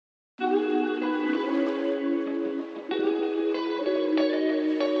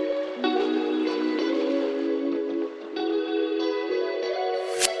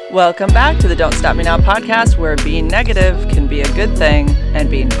Welcome back to the Don't Stop Me Now podcast, where being negative can be a good thing and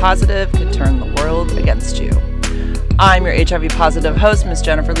being positive can turn the world against you. I'm your HIV positive host, Miss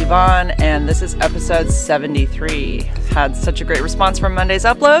Jennifer Lee Vaughn, and this is episode 73. Had such a great response from Monday's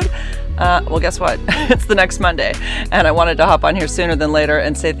upload. Well, guess what? It's the next Monday, and I wanted to hop on here sooner than later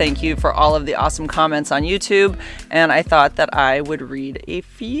and say thank you for all of the awesome comments on YouTube, and I thought that I would read a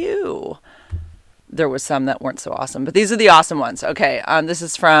few. There was some that weren't so awesome, but these are the awesome ones. Okay, this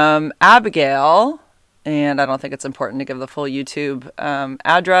is from Abigail, and I don't think it's important to give the full YouTube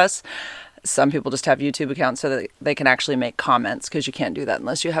address. Some people just have YouTube accounts so that they can actually make comments, because you can't do that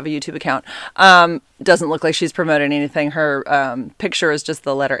unless you have a YouTube account. Doesn't look like she's promoting anything. Her picture is just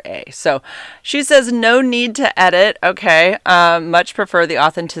the letter A. So she says, no need to edit. Okay. Much prefer the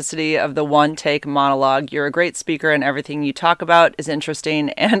authenticity of the one take monologue. You're a great speaker and everything you talk about is interesting,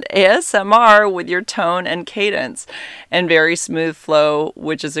 and ASMR with your tone and cadence and very smooth flow,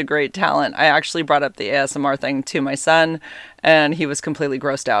 which is a great talent. I actually brought up the ASMR thing to my son, and he was completely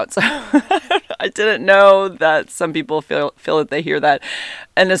grossed out. So I didn't know that some people feel that they hear that.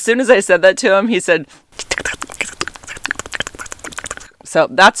 And as soon as I said that to him, he said, so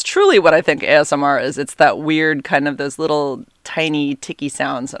that's truly what I think ASMR is. It's that weird kind of those little tiny ticky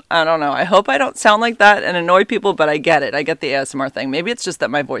sounds. I don't know. I hope I don't sound like that and annoy people, but I get it. I get the ASMR thing. Maybe it's just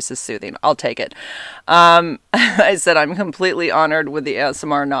that my voice is soothing. I'll take it. I said I'm completely honored with the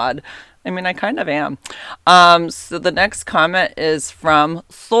ASMR nod. I mean, I kind of am. So the next comment is from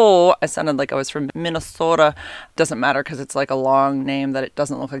Seoul. I sounded like I was from Minnesota. Doesn't matter because it's like a long name that it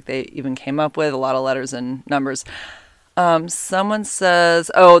doesn't look like they even came up with. A lot of letters and numbers. Someone says,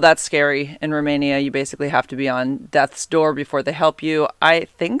 oh, that's scary. In Romania, you basically have to be on death's door before they help you. I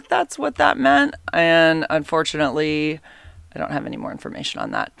think that's what that meant. And unfortunately, I don't have any more information on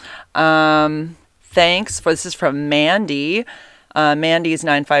that. Thanks for, this is from Mandy. Mandy's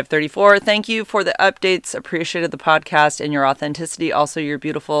 9534. Thank you for the updates. Appreciated the podcast and your authenticity. Also, you're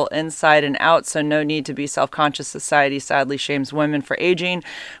beautiful inside and out, so no need to be self-conscious. Society sadly shames women for aging.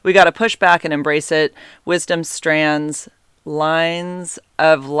 We got to push back and embrace it. Wisdom strands, lines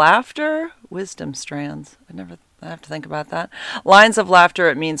of laughter. Wisdom strands. I have to think about that. Lines of laughter.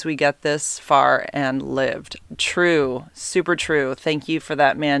 It means we get this far and lived. True. Super true. Thank you for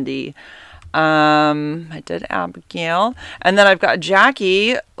that, Mandy. I did Abigail. And then I've got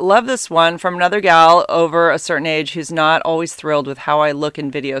Jackie. Love this one from another gal over a certain age who's not always thrilled with how I look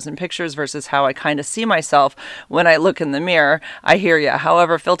in videos and pictures versus how I kind of see myself when I look in the mirror. I hear ya.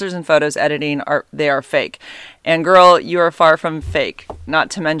 However, filters and photos editing they are fake. And girl, you are far from fake.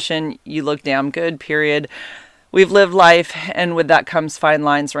 Not to mention you look damn good, period. We've lived life, and with that comes fine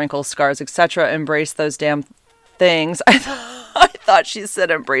lines, wrinkles, scars, etc. Embrace those damn things. I thought she said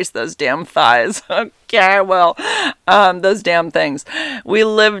embrace those damn thighs. Okay, well, those damn things. We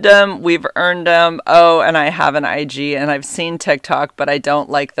lived them. We've earned them. Oh, and I have an IG, and I've seen TikTok, but I don't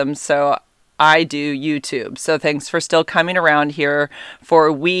like them, so I do YouTube. So thanks for still coming around here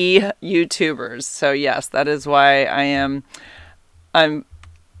for we YouTubers. So yes, that is why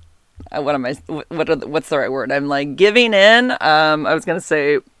what's the right word? I'm like giving in. I was going to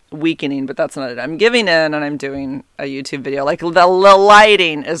say weakening, but that's not it. I'm giving in and I'm doing a YouTube video. Like the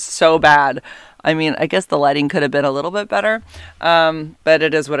lighting is so bad. I mean, I guess the lighting could have been a little bit better, but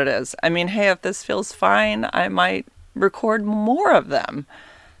it is what it is. I mean, hey, if this feels fine, I might record more of them.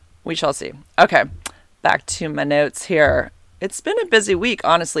 We shall see. Okay, back to my notes here. It's been a busy week,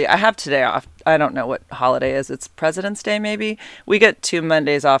 honestly. I have today off. I don't know what holiday is. It's President's Day, maybe? We get 2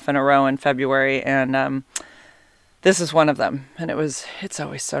 Mondays off in a row in February, and this is one of them, and it's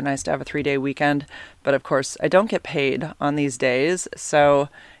always so nice to have a 3-day weekend, but of course I don't get paid on these days, so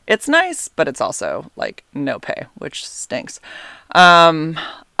it's nice, but it's also like no pay, which stinks.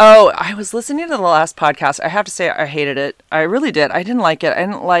 I was listening to the last podcast. I have to say I hated it. I really did. I didn't like it. I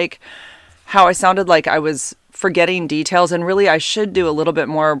didn't like how I sounded like I was forgetting details, and really I should do a little bit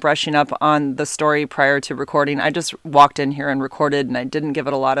more brushing up on the story prior to recording. I just walked in here and recorded, and I didn't give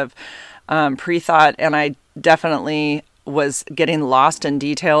it a lot of pre-thought, and I definitely was getting lost in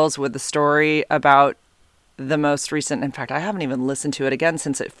details with the story about the most recent. In fact, I haven't even listened to it again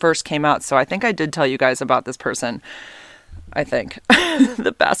since it first came out. So I think I did tell you guys about this person. I think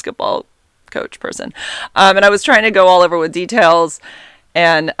the basketball coach person. And I was trying to go all over with details,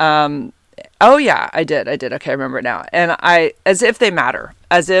 and oh yeah, I did. Okay, I remember it now. And as if they matter,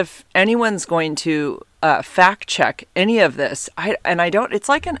 as if anyone's going to fact check any of this. I don't, it's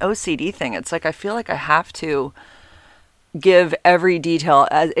like an OCD thing. It's like, I feel like I have to give every detail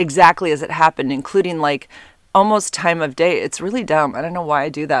exactly as it happened, including like almost time of day. It's really dumb. I don't know why I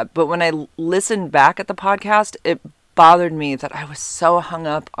do that. But when I listen back at the podcast, it bothered me that I was so hung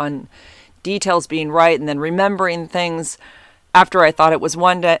up on details being right and then remembering things after I thought it was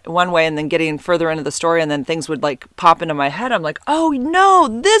one way and then getting further into the story and then things would like pop into my head. I'm like, oh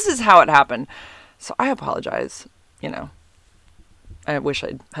no, this is how it happened. So I apologize. I wish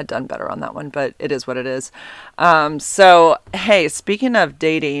I had done better on that one, but it is what it is. So, hey, speaking of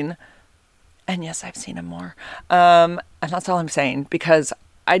dating, and yes, I've seen him more. And that's all I'm saying, because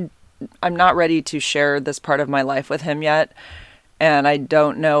I'm not ready to share this part of my life with him yet. And I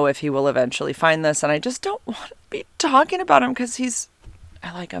don't know if he will eventually find this. And I just don't want to be talking about him because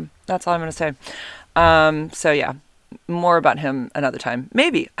I like him. That's all I'm going to say. So yeah, more about him another time.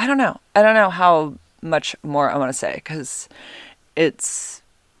 Maybe. I don't know. I don't know how much more I want to say, because it's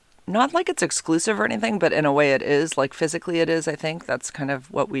not like it's exclusive or anything, but in a way it is. Like physically it is, I think. That's kind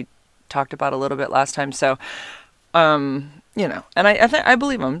of what we talked about a little bit last time. So, and I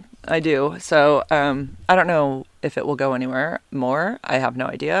believe him. I do. So, I don't know if it will go anywhere more. I have no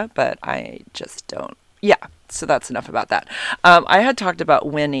idea, but I just don't. Yeah. So that's enough about that. I had talked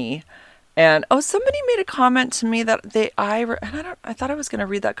about Winnie, and somebody made a comment to me that I thought I was going to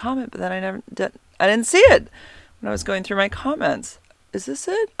read that comment, but then I never did. I didn't see it when I was going through my comments. Is this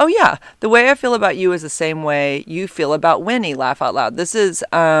it? Oh yeah. The way I feel about you is the same way you feel about Winnie. Laugh out loud. This is,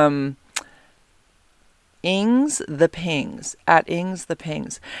 Ings the Pings, at Ings the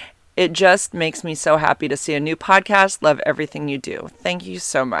Pings. It just makes me so happy to see a new podcast. Love everything you do. Thank you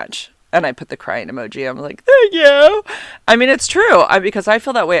so much. And I put the crying emoji. I'm like, thank you. I mean, it's true. Because I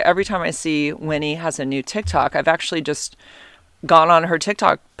feel that way every time I see Winnie has a new TikTok. I've actually just gone on her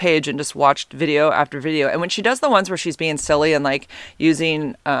TikTok page and just watched video after video. And when she does the ones where she's being silly and like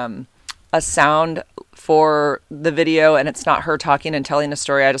using a sound for the video and it's not her talking and telling a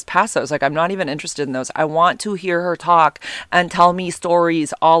story, I just pass those. Like, I'm not even interested in those. I want to hear her talk and tell me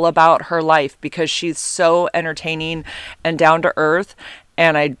stories all about her life, because she's so entertaining and down to earth.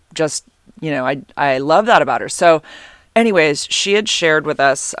 And I just, I love that about her. So anyways, she had shared with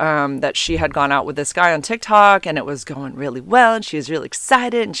us that she had gone out with this guy on TikTok and it was going really well and she was really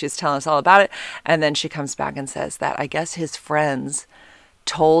excited and she was telling us all about it. And then she comes back and says that I guess his friends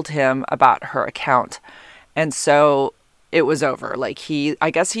told him about her account. And so it was over. Like I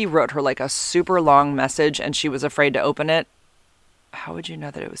guess he wrote her like a super long message and she was afraid to open it. How would you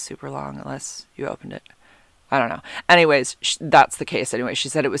know that it was super long unless you opened it? I don't know. Anyways, that's the case. Anyway, she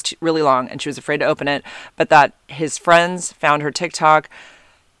said it was really long and she was afraid to open it, but that his friends found her TikTok,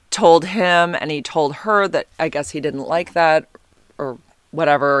 told him, and he told her that I guess he didn't like that or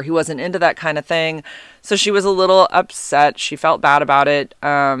whatever. He wasn't into that kind of thing. So she was a little upset. She felt bad about it.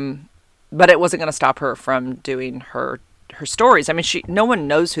 But it wasn't going to stop her from doing her stories. I mean, no one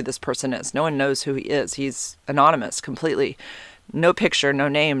knows who this person is. No one knows who he is. He's anonymous completely. No picture, no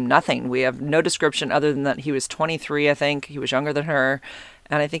name, nothing. We have no description other than that he was 23, I think. He was younger than her.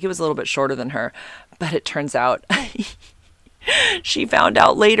 And I think he was a little bit shorter than her. But it turns out she found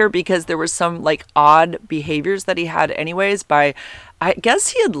out later because there were some like odd behaviors that he had anyways I guess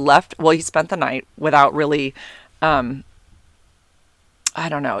he had left. Well, he spent the night without really, I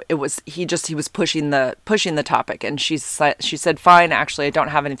don't know. He was pushing the topic, and she said, fine, actually, I don't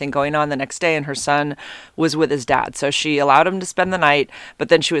have anything going on the next day. And her son was with his dad. So she allowed him to spend the night, but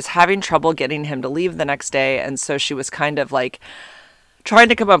then she was having trouble getting him to leave the next day. And so she was kind of like trying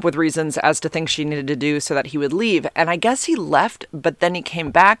to come up with reasons as to things she needed to do so that he would leave. And I guess he left, but then he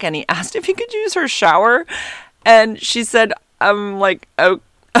came back and he asked if he could use her shower. And she said, like,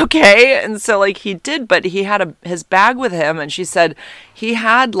 okay. And so like he did, but he had his bag with him, and she said he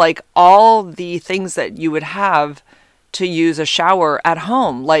had like all the things that you would have to use a shower at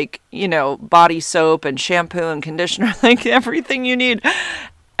home, like, body soap and shampoo and conditioner, like everything you need.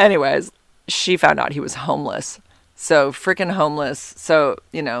 Anyways, she found out he was homeless. So freaking homeless. So,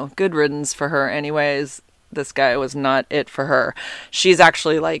 good riddance for her. Anyways, this guy was not it for her. She's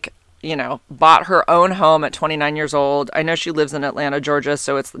actually like, bought her own home at 29 years old. I know she lives in Atlanta, Georgia,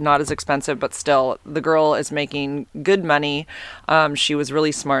 so it's not as expensive, but still, the girl is making good money. She was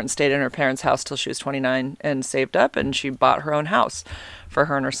really smart and stayed in her parents' house till she was 29 and saved up, and she bought her own house for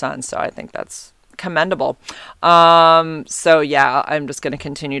her and her son. So I think that's commendable. So yeah, I'm just going to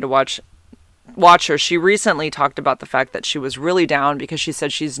continue to watch her. She recently talked about the fact that she was really down because she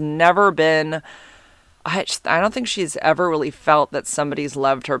said she's never been... I don't think she's ever really felt that somebody's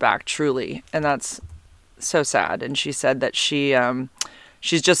loved her back truly. And that's so sad. And she said that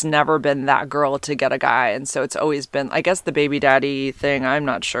she's just never been that girl to get a guy. And so it's always been, I guess, the baby daddy thing. I'm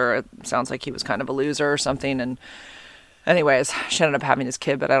not sure. It sounds like he was kind of a loser or something. And anyways, she ended up having his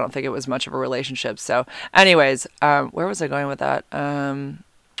kid, but I don't think it was much of a relationship. So anyways, where was I going with that?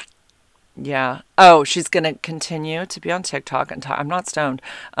 Yeah. Oh, she's going to continue to be on TikTok and talk. I'm not stoned.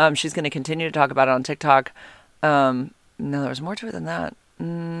 She's going to continue to talk about it on TikTok. No, there's more to it than that.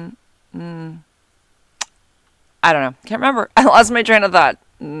 I don't know. Can't remember. I lost my train of thought.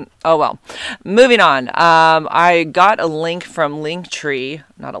 Oh well. Moving on. I got a link from Linktree.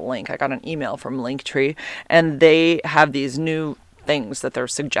 Not a link. I got an email from Linktree, and they have these new things that they're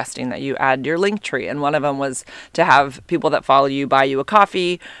suggesting that you add to your Linktree. And one of them was to have people that follow you buy you a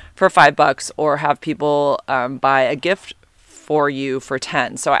coffee for $5, or have people buy a gift for you for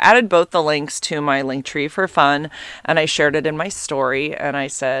 10. So I added both the links to my Linktree for fun, and I shared it in my story, and I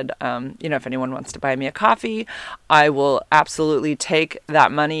said, if anyone wants to buy me a coffee, I will absolutely take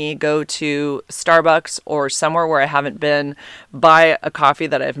that money, go to Starbucks or somewhere where I haven't been, buy a coffee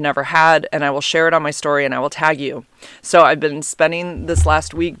that I've never had, and I will share it on my story, and I will tag you. So I've been spending this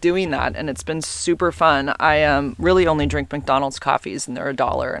last week doing that, and it's been super fun. I really only drink McDonald's coffees, and they're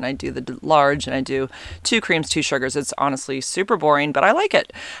 $1, and I do the large, and I do 2 creams, 2 sugars. It's honestly super boring, but I like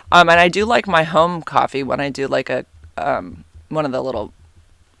it. And I do like my home coffee when I do like a one of the little,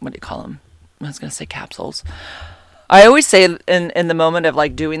 what do you call them? I was going to say capsules. I always say in the moment of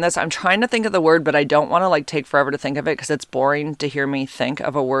like doing this, I'm trying to think of the word, but I don't want to like take forever to think of it because it's boring to hear me think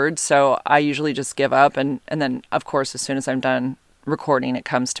of a word. So I usually just give up. And then, of course, as soon as I'm done recording, it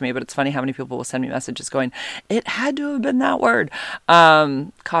comes to me. But it's funny how many people will send me messages going, it had to have been that word.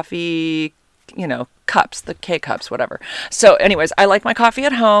 Coffee, cups, the K cups, whatever. So anyways, I like my coffee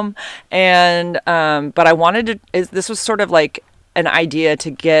at home. And but I wanted to, this was sort of like an idea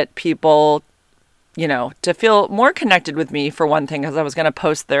to get people to feel more connected with me, for one thing, because I was going to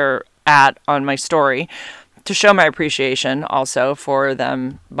post their on my story to show my appreciation also for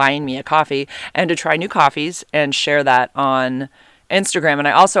them buying me a coffee, and to try new coffees and share that on Instagram. And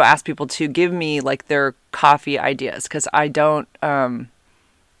I also asked people to give me like their coffee ideas, because I don't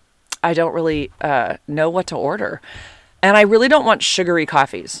really know what to order. And I really don't want sugary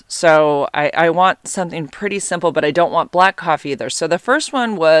coffees. So I want something pretty simple, but I don't want black coffee either. So the first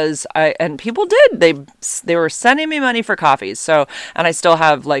one was, and people did, they were sending me money for coffees. So, and I still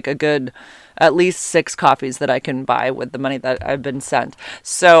have like a good, at least 6 coffees that I can buy with the money that I've been sent.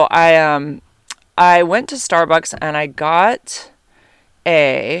 So I went to Starbucks and I got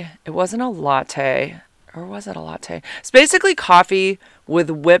it wasn't a latte, or was it a latte? It's basically coffee with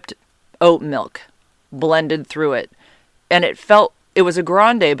whipped oat milk blended through it. And it was a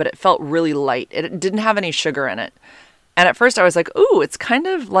grande, but it felt really light. It didn't have any sugar in it. And at first I was like, ooh, it's kind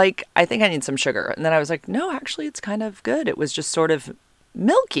of like, I think I need some sugar. And then I was like, no, actually it's kind of good. It was just sort of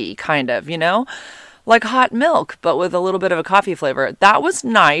milky, kind of, like hot milk, but with a little bit of a coffee flavor. That was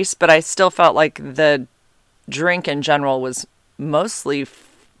nice, but I still felt like the drink in general was mostly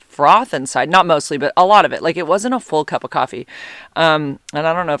froth inside. Not mostly, but a lot of it. Like it wasn't a full cup of coffee. And I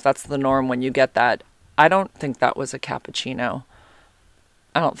don't know if that's the norm when you get that. I don't think that was a cappuccino.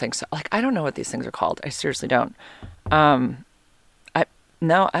 I don't think so. Like, I don't know what these things are called. I seriously don't. I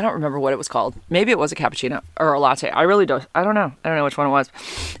don't remember what it was called. Maybe it was a cappuccino or a latte. I really don't. I don't know. I don't know which one it was.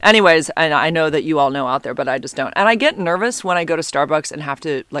 Anyways, and I know that you all know out there, but I just don't. And I get nervous when I go to Starbucks and have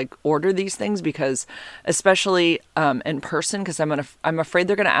to like order these things, because especially in person, because I'm afraid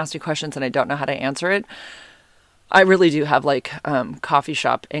they're going to ask me questions and I don't know how to answer it. I really do have like coffee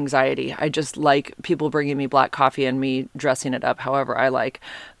shop anxiety. I just like people bringing me black coffee and me dressing it up however I like,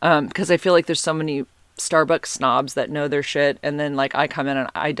 because I feel like there's so many Starbucks snobs that know their shit, and then like I come in and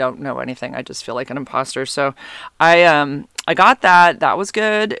I don't know anything. I just feel like an imposter. So I got that. That was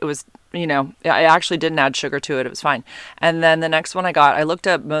good. It was, I actually didn't add sugar to it. It was fine. And then the next one I looked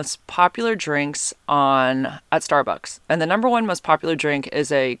up most popular drinks at Starbucks, and the number one most popular drink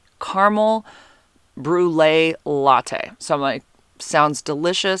is a caramel brulee latte. So I'm like, sounds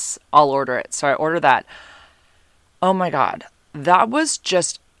delicious. I'll order it. So I order that. Oh my God. That was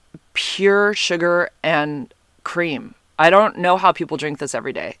just pure sugar and cream. I don't know how people drink this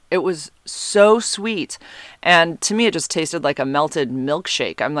every day. It was so sweet. And to me, it just tasted like a melted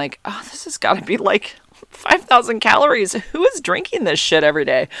milkshake. I'm like, oh, this has got to be like 5,000 calories. Who is drinking this shit every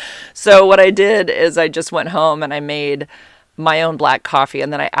day? So what I did is I just went home and I made my own black coffee,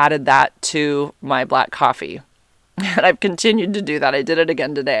 and then I added that to my black coffee. And I've continued to do that. I did it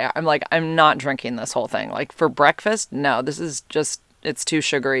again today. I'm like, I'm not drinking this whole thing. Like for breakfast, no, this is just, it's too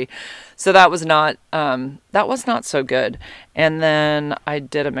sugary. So that was not so good. And then I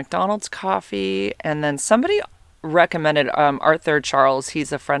did a McDonald's coffee, and then somebody recommended Arthur Charles.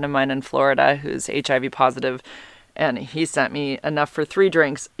 He's a friend of mine in Florida who's HIV positive. And he sent me enough for 3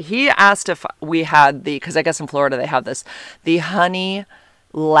 drinks. He asked if we had because I guess in Florida they have this, the honey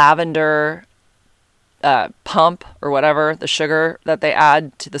lavender pump or whatever, the sugar that they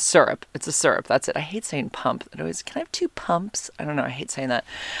add to the syrup. It's a syrup. That's it. I hate saying pump. It always, can I have 2 pumps? I don't know. I hate saying that.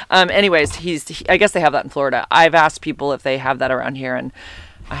 Anyways, I guess they have that in Florida. I've asked people if they have that around here, and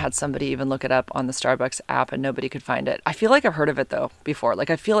I had somebody even look it up on the Starbucks app and nobody could find it. I feel like I've heard of it though before. Like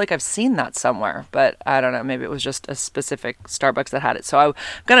I feel like I've seen that somewhere, but I don't know. Maybe it was just a specific Starbucks that had it. So I'm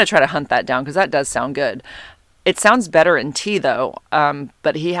going to try to hunt that down because that does sound good. It sounds better in tea though,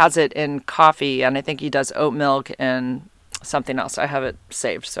 but he has it in coffee, and I think he does oat milk and something else. I have it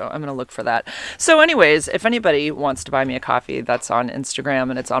saved, so I'm going to look for that. So anyways, if anybody wants to buy me a coffee, that's on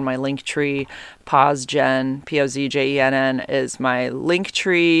Instagram, and it's on my Linktree. Pozgenn, Pozgenn is my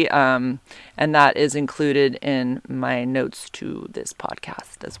Linktree, and that is included in my notes to this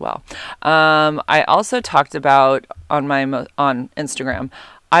podcast as well. I also talked about on Instagram,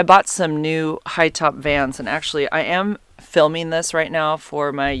 I bought some new high top Vans, and actually I am filming this right now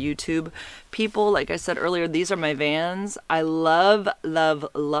for my YouTube people. Like I said earlier, these are my Vans. I love, love,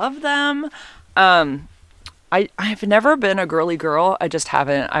 love them. I've never been a girly girl. I just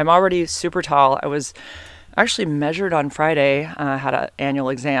haven't. I'm already super tall. I was actually measured on Friday. Had an annual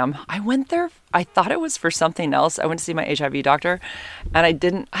exam. I went there. I thought it was for something else. I went to see my HIV doctor, and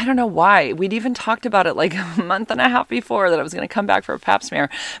I don't know why. We'd even talked about it like a month and a half before, that I was going to come back for a pap smear.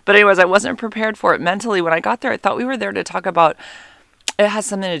 But anyways, I wasn't prepared for it mentally. When I got there, I thought we were there to talk about, it has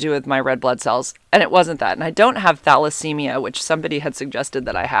something to do with my red blood cells, and it wasn't that. And I don't have thalassemia, which somebody had suggested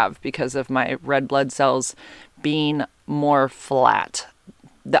that I have because of my red blood cells being more flat.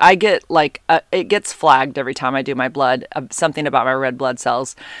 I get it gets flagged every time I do my blood, something about my red blood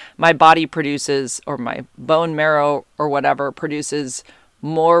cells. My body produces, or my bone marrow or whatever, produces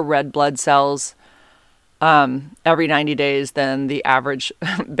more red blood cells every 90 days than the average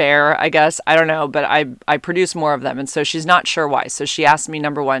bear, I guess. I don't know, but I produce more of them. And so she's not sure why. So she asked me,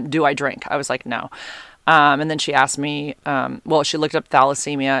 number one, do I drink? I was like, no. And then she asked me, she looked up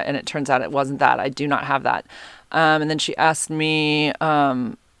thalassemia, and it turns out it wasn't that. I do not have that. And then she asked me,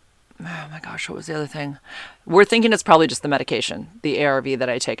 oh my gosh, what was the other thing? We're thinking it's probably just the medication, the ARV that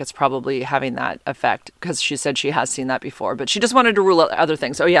I take. It's probably having that effect, because she said she has seen that before, but she just wanted to rule out other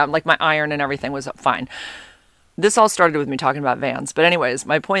things. Oh yeah, like my iron and everything was fine. This all started with me talking about Vans. But anyways,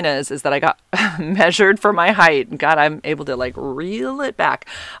 my point is that I got measured for my height. God, I'm able to like reel it back.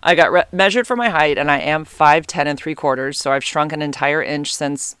 I got measured for my height, and I am 5'10" 3/4. So I've shrunk an entire inch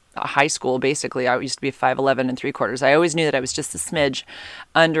since high school. Basically, I used to be 5'11" 3/4. I always knew that I was just a smidge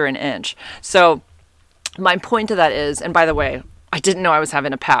under an inch. So my point to that is, and by the way, I didn't know I was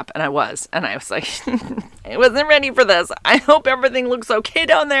having a pap, and I was like, I wasn't ready for this. I hope everything looks okay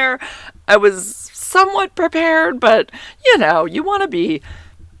down there. I was somewhat prepared, but you want to be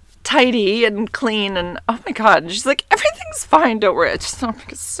tidy and clean, and oh my God, and she's like, everything's fine, don't worry. It's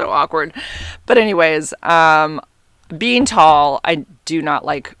so awkward. But anyways, being tall, I do not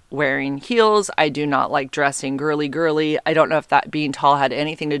like wearing heels. I do not like dressing girly. I don't know if that being tall had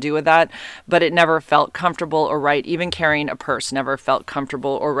anything to do with that, but it never felt comfortable or right. Even carrying a purse never felt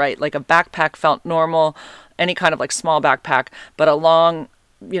comfortable or right. Like a backpack felt normal, any kind of like small backpack, but a long,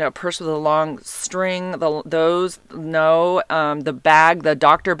 purse with a long string, those, no. The bag, the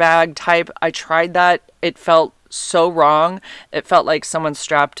doctor bag type, I tried that. It felt so wrong. It felt like someone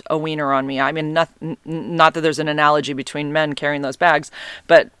strapped a wiener on me. I mean, not that there's an analogy between men carrying those bags,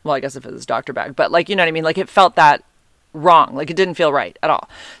 but, well, I guess if it was a doctor bag, but like, you know what I mean? Like it felt that wrong. Like it didn't feel right at all.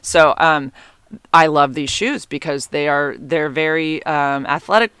 So, I love these shoes because they're very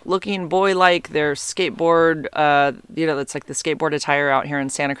athletic looking, boy-like. They're skateboard, it's like the skateboard attire out here in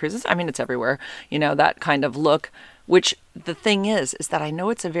Santa Cruz. I mean, it's everywhere, that kind of look, which the thing is that I know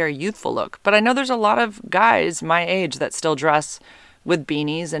it's a very youthful look, but I know there's a lot of guys my age that still dress with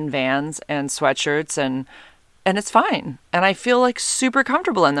beanies and Vans and sweatshirts, and it's fine. And I feel like super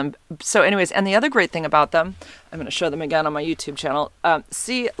comfortable in them. So anyways, and the other great thing about them, I'm going to show them again on my YouTube channel.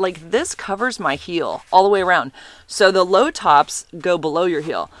 See, like this covers my heel all the way around. So the low tops go below your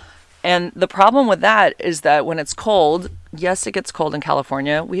heel. And the problem with that is that when it's cold, yes, it gets cold in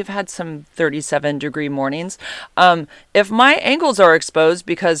California. We've had some 37-degree mornings. If my ankles are exposed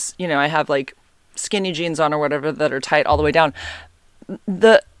because, I have like skinny jeans on or whatever that are tight all the way down,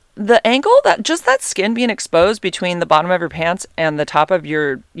 the ankle, that skin being exposed between the bottom of your pants and the top of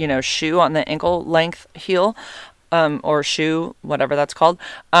your, shoe on the ankle length heel, or shoe, whatever that's called,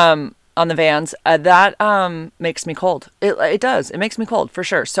 on the Vans, that makes me cold. It does. It makes me cold for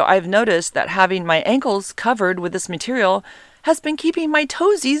sure. So I've noticed that having my ankles covered with this material has been keeping my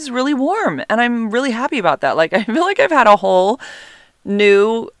toesies really warm, and I'm really happy about that. Like I feel like I've had a whole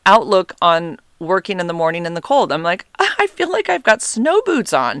new outlook on working in the morning in the cold. I'm like, I feel like I've got snow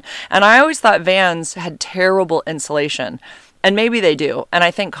boots on. And I always thought Vans had terrible insulation. And maybe they do. And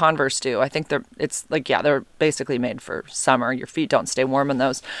I think Converse do. I think they're basically made for summer. Your feet don't stay warm in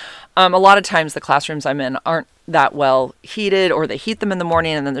those. A lot of times the classrooms I'm in aren't that well heated, or they heat them in the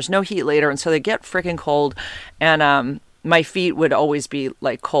morning and then there's no heat later. And so they get freaking cold. And my feet would always be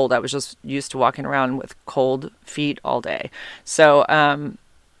like cold. I was just used to walking around with cold feet all day. So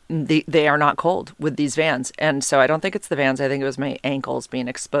they are not cold with these Vans. And so I don't think it's the Vans. I think it was my ankles being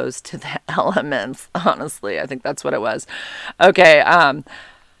exposed to the elements. Honestly, I think that's what it was. Okay.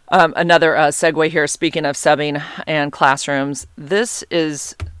 Another segue here. Speaking of subbing and classrooms, this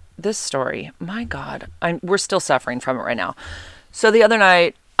story, my God, we're still suffering from it right now. So the other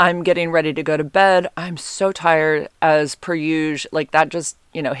night, I'm getting ready to go to bed. I'm so tired, as per usual. Like, that just,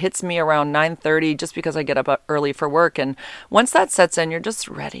 hits me around 9:30 just because I get up early for work. And once that sets in, you're just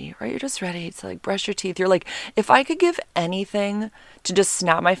ready, right? You're just ready to like brush your teeth. You're like, if I could give anything to just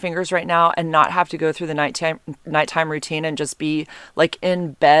snap my fingers right now and not have to go through the nighttime routine and just be like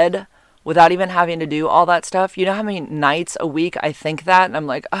in bed without even having to do all that stuff. You know how many nights a week I think that? And I'm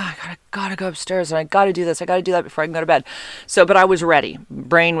like, oh, I gotta go upstairs and I gotta do this. I gotta do that before I can go to bed. So, but I was ready.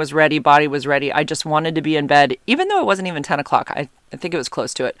 Brain was ready. Body was ready. I just wanted to be in bed, even though it wasn't even 10 o'clock. I think it was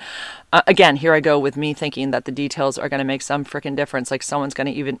close to it. Again, here I go with me thinking that the details are going to make some freaking difference. Like someone's going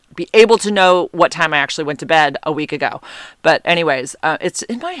to even be able to know what time I actually went to bed a week ago. But anyways, it's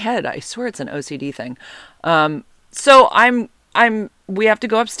in my head. I swear it's an OCD thing. So we have to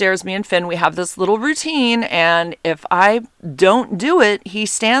go upstairs, me and Finn, we have this little routine, and if I don't do it, he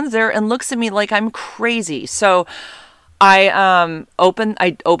stands there and looks at me like I'm crazy. So I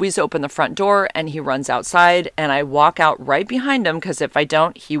always open the front door, and he runs outside, and I walk out right behind him, because if I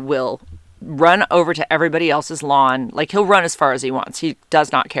don't, he will run over to everybody else's lawn. Like, he'll run as far as he wants. He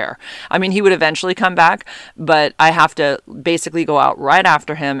does not care. I mean, he would eventually come back, but I have to basically go out right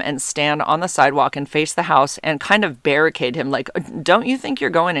after him and stand on the sidewalk and face the house and kind of barricade him. Like, don't you think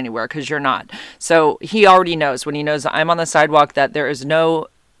you're going anywhere? Because you're not. So he already knows, when he knows I'm on the sidewalk, that there is no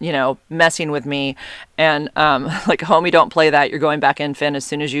messing with me. And like, homie, don't play that. You're going back in, Finn, as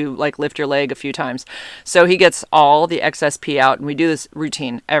soon as you like lift your leg a few times. So he gets all the excess pee out, and we do this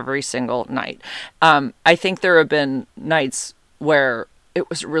routine every single night. I think there have been nights where it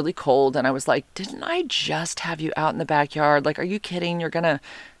was really cold and I was like, didn't I just have you out in the backyard? Like, are you kidding? You're going to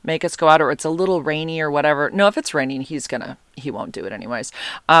make us go out, or it's a little rainy or whatever. No, if it's raining, he won't do it anyways.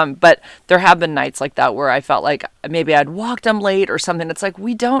 But there have been nights like that where I felt like maybe I'd walked him late or something. It's like,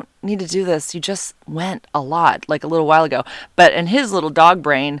 we don't need to do this. You just went a lot, like a little while ago. But in his little dog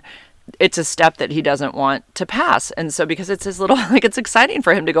brain, it's a step that he doesn't want to pass. And so, because it's his little, like, it's exciting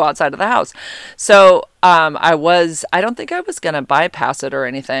for him to go outside of the house. So, I don't think I was going to bypass it or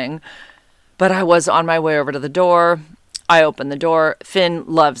anything, but I was on my way over to the door. I open the door. Finn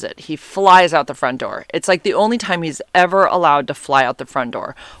loves it. He flies out the front door. It's like the only time he's ever allowed to fly out the front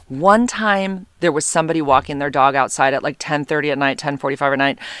door. One time there was somebody walking their dog outside at like 10:30 at night, 10:45 at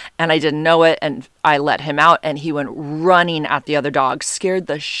night, and I didn't know it, and I let him out, and he went running at the other dog, scared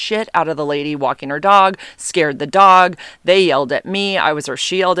the shit out of the lady walking her dog, scared the dog. They yelled at me.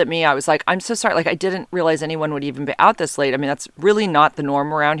 She yelled at me. I was like, I'm so sorry. Like, I didn't realize anyone would even be out this late. I mean, that's really not the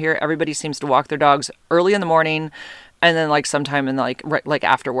norm around here. Everybody seems to walk their dogs early in the morning, and then like sometime in like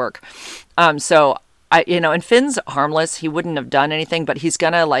after work. So and Finn's harmless. He wouldn't have done anything, but he's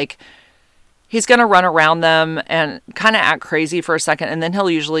gonna run around them and kind of act crazy for a second. And then he'll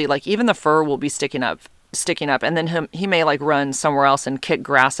usually, like, even the fur will be sticking up. And then he may like run somewhere else and kick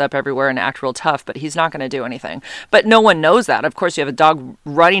grass up everywhere and act real tough, but he's not going to do anything. But no one knows that. Of course, you have a dog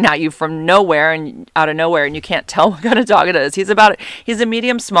running at you from nowhere and out of nowhere, and you can't tell what kind of dog it is. He's a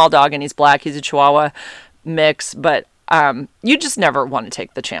medium small dog, and he's black. He's a Chihuahua mix, but you just never want to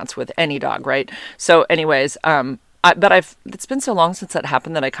take the chance with any dog, right? So anyways, it's been so long since that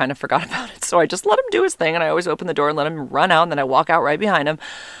happened that I kind of forgot about it. So I just let him do his thing, and I always open the door and let him run out, and then I walk out right behind him.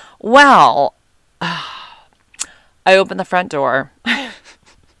 Well, I open the front door,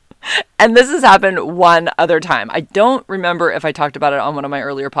 and this has happened one other time. I don't remember if I talked about it on one of my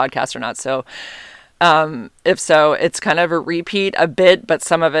earlier podcasts or not. So if so, it's kind of a repeat a bit, but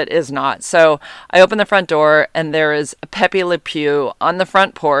some of it is not. So I open the front door, and there is Pepe Le Pew on the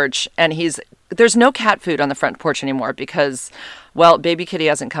front porch, and there's no cat food on the front porch anymore because, well, baby kitty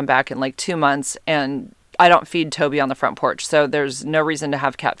hasn't come back in like 2 months, and I don't feed Toby on the front porch. So there's no reason to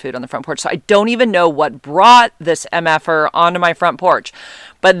have cat food on the front porch. So I don't even know what brought this MFer onto my front porch,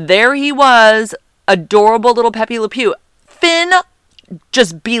 but there he was, adorable little Pepe Le Pew. Finn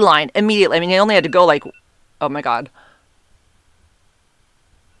just beeline immediately. I mean, he only had to go like, oh my God.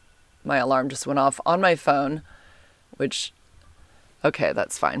 My alarm just went off on my phone, which, okay,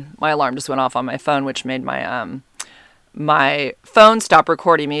 that's fine. My alarm just went off on my phone, which made my phone stop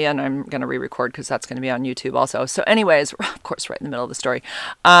recording me, and I'm going to re-record because that's going to be on YouTube also. So anyways, of course, right in the middle of the story.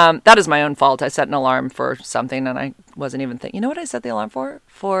 That is my own fault. I set an alarm for something, and I wasn't even thinking. You know what I set the alarm for?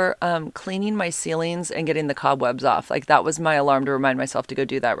 For cleaning my ceilings and getting the cobwebs off. Like, that was my alarm to remind myself to go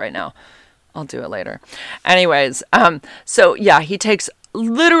do that right now. I'll do it later. Anyways, so yeah, he takes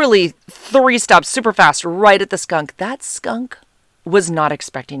literally 3 stops super fast right at the skunk. That skunk was not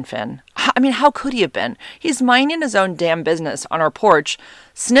expecting Finn. I mean, how could he have been? He's minding his own damn business on our porch,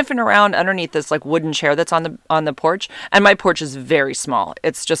 sniffing around underneath this like wooden chair that's on the porch. And my porch is very small.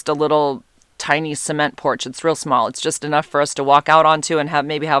 It's just a little tiny cement porch. It's real small. It's just enough for us to walk out onto and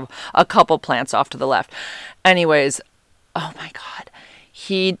have a couple plants off to the left. Anyways, oh my God.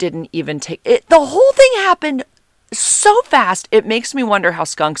 He didn't even take it. The whole thing happened so fast. It makes me wonder how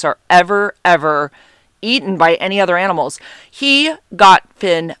skunks are ever eaten by any other animals. He got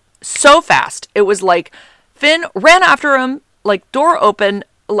Finn so fast. It was like Finn ran after him, like door open,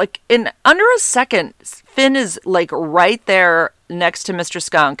 like in under a second. Finn is like right there next to Mr.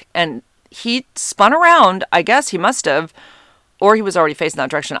 Skunk, and he spun around. I guess he must have, or he was already facing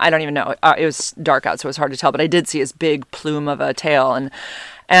that direction. I don't even know. It was dark out, so it was hard to tell, but I did see his big plume of a tail, and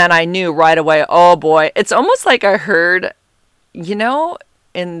I knew right away, oh boy. It's almost like I heard, you know,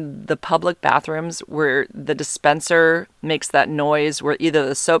 in the public bathrooms where the dispenser makes that noise where either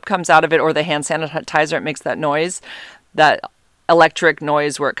the soap comes out of it or the hand sanitizer, it makes that noise, that electric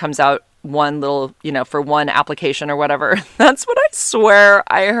noise where it comes out one little, you know, for one application or whatever. That's what I swear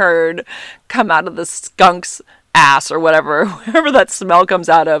I heard come out of the skunk's ass or whatever, wherever that smell comes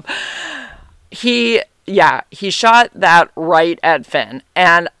out of. He shot that right at Finn.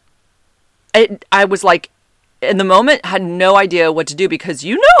 And I was like, in the moment, had no idea what to do because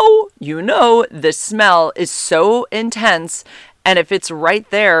you know, the smell is so intense. And if it's right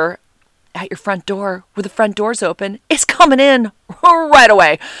there at your front door where the front door's open, it's coming in right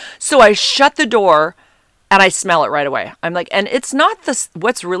away. So I shut the door and I smell it right away. I'm like, and it's not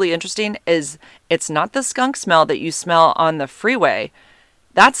what's really interesting is it's not the skunk smell that you smell on the freeway.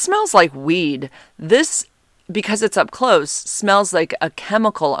 That smells like weed. This, because it's up close, smells like a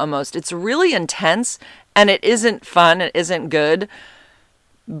chemical almost. It's really intense. And it isn't fun. It isn't good.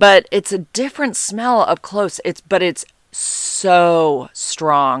 But it's a different smell up close. But it's so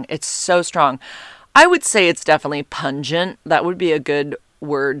strong. It's so strong. I would say it's definitely pungent. That would be a good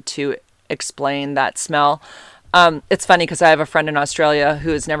word to explain that smell. It's funny because I have a friend in Australia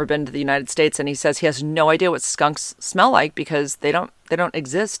who has never been to the United States, and he says he has no idea what skunks smell like because they don't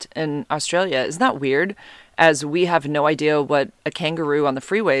exist in Australia. Isn't that weird? As we have no idea what a kangaroo on the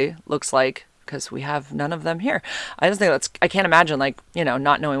freeway looks like, because we have none of them here. I just think I can't imagine, like, you know,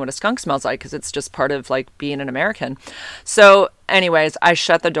 not knowing what a skunk smells like because it's just part of like being an American. So anyways, I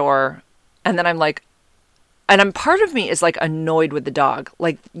shut the door and then I'm like, part of me is like annoyed with the dog.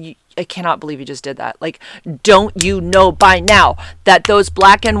 Like, I cannot believe you just did that. Like, don't you know by now that those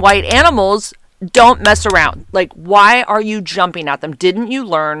black and white animals don't mess around? Like, why are you jumping at them? Didn't you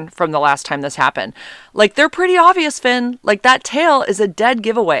learn from the last time this happened? Like, they're pretty obvious, Finn. Like, that tail is a dead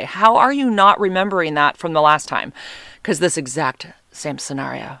giveaway. How are you not remembering that from the last time? Because this exact same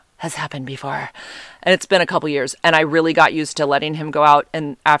scenario has happened before. And it's been a couple years. And I really got used to letting him go out.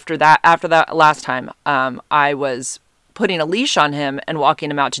 And after that last time, I was putting a leash on him and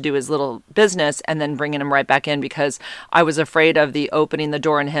walking him out to do his little business and then bringing him right back in because I was afraid of the opening the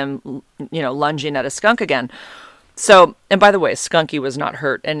door and him, you know, lunging at a skunk again. So, and by the way, Skunky was not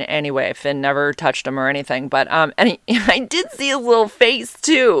hurt in any way. Finn never touched him or anything, but, and I did see his little face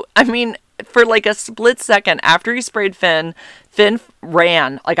too. I mean, for like a split second after he sprayed Finn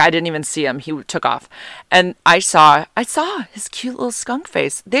ran. Like, I didn't even see him. He took off. And I saw his cute little skunk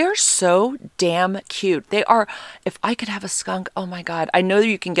face. They're so damn cute. They are, if I could have a skunk, oh my God. I know that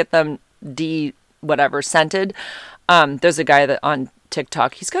you can get them scented. There's a guy that on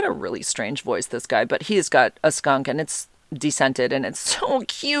TikTok, he's got a really strange voice, this guy, but he's got a skunk and it's descented and it's so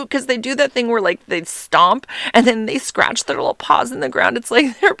cute because they do that thing where like they stomp and then they scratch their little paws in the ground. It's like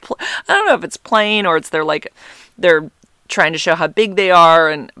I don't know if it's playing or it's they're trying to show how big they are,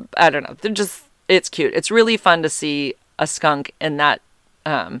 and I don't know. It's cute. It's really fun to see a skunk in that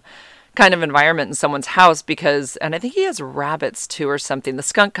kind of environment in someone's house and I think he has rabbits too or something. The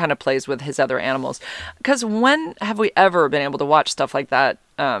skunk kind of plays with his other animals because when have we ever been able to watch stuff like that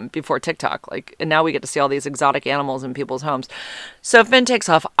before TikTok? Like, and now we get to see all these exotic animals in people's homes. So Finn takes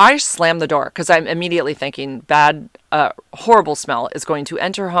off. I slam the door because I'm immediately thinking bad, horrible smell is going to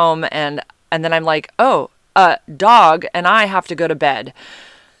enter home, and then I'm like, oh, dog and I have to go to bed.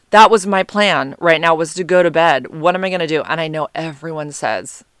 that was my plan right now, was to go to bed. What am I going to do? And I know everyone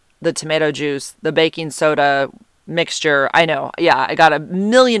says the tomato juice, the baking soda mixture. I know. Yeah, I got a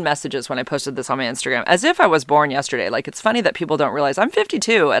million messages when I posted this on my Instagram, as if I was born yesterday. Like, it's funny that people don't realize I'm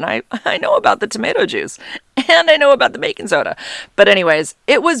 52 and I know about the tomato juice and I know about the baking soda. But anyways,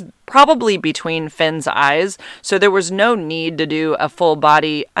 it was probably between Finn's eyes, so there was no need to do a full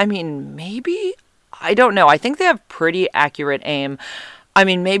body. I mean, maybe, I don't know. I think they have pretty accurate aim. I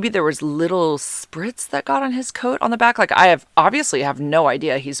mean, maybe there was little spritz that got on his coat on the back. Like, I obviously have no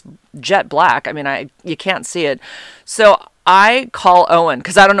idea. He's jet black. I mean, you can't see it. So I call Owen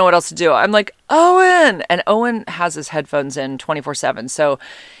because I don't know what else to do. I'm like, Owen! And Owen has his headphones in 24/7. So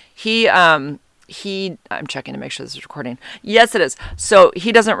I'm checking to make sure this is recording. Yes, it is. So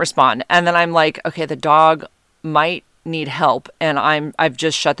he doesn't respond. And then I'm like, okay, the dog might need help, and I've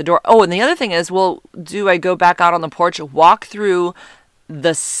just shut the door. Oh, and the other thing is, well, do I go back out on the porch, walk through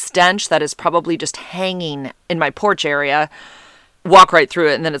the stench that is probably just hanging in my porch area, walk right through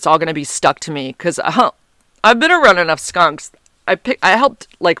it, and then it's all going to be stuck to me? Because I've been around enough skunks. I helped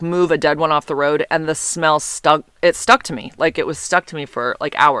like move a dead one off the road, and the smell stuck to me. Like, it was stuck to me for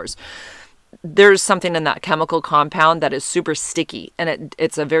like hours. There's something in that chemical compound that is super sticky, and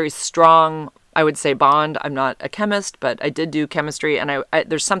it's a very strong, I would say, bond. I'm not a chemist, but I did do chemistry, and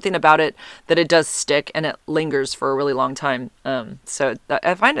there's something about it that it does stick, and it lingers for a really long time. So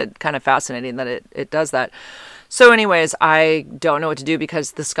I find it kind of fascinating that it does that. So anyways, I don't know what to do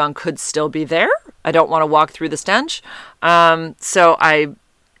because the skunk could still be there. I don't want to walk through the stench. So I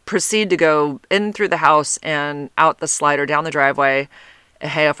proceed to go in through the house and out the slider down the driveway.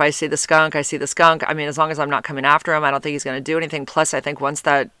 Hey, if I see the skunk, I see the skunk. I mean, as long as I'm not coming after him, I don't think he's going to do anything. Plus, I think once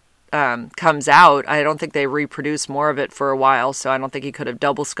that comes out, I don't think they reproduce more of it for a while, so I don't think he could have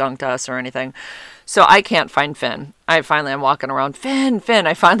double skunked us or anything. So I can't find Finn. I'm walking around, Finn.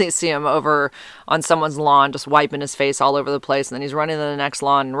 I finally see him over on someone's lawn, just wiping his face all over the place, and then he's running to the next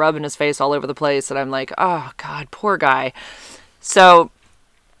lawn and rubbing his face all over the place, and I'm like, oh God, poor guy. So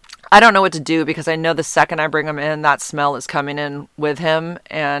I don't know what to do because I know the second I bring him in, that smell is coming in with him.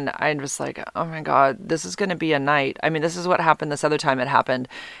 And I'm just like, oh my God, this is going to be a night. I mean, this is what happened this other time it happened.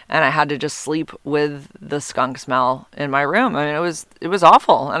 And I had to just sleep with the skunk smell in my room. I mean, it was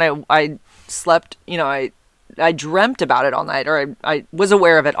awful. And I slept, I dreamt about it all night, or I was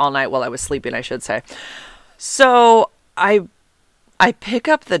aware of it all night while I was sleeping, I should say. So I pick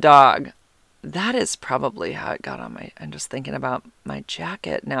up the dog. That is probably how it got on I'm just thinking about my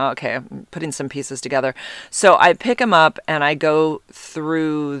jacket now. Okay, I'm putting some pieces together. So I pick him up and I go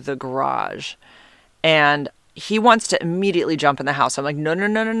through the garage, and he wants to immediately jump in the house. I'm like, no,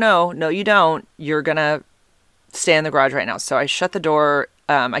 you don't. You're going to stay in the garage right now. So I shut the door.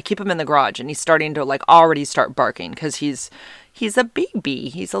 I keep him in the garage, and he's starting to already start barking because he's a baby.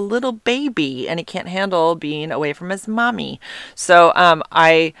 He's a little baby, and he can't handle being away from his mommy. So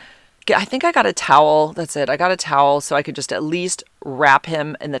I think I got a towel. That's it. I got a towel so I could just at least wrap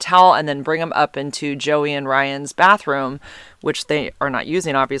him in the towel and then bring him up into Joey and Ryan's bathroom, which they are not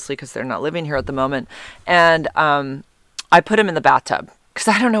using, obviously, because they're not living here at the moment. And I put him in the bathtub because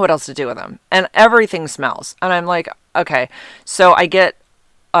I don't know what else to do with him. And everything smells. And I'm like, okay. So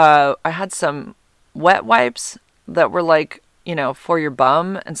I had some wet wipes that were for your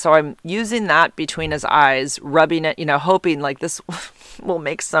bum. And so I'm using that between his eyes, rubbing it, hoping this will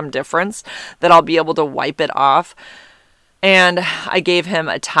make some difference, that I'll be able to wipe it off. And I gave him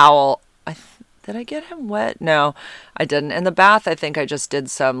a towel. Did I get him wet? No, I didn't. In the bath, I think I just did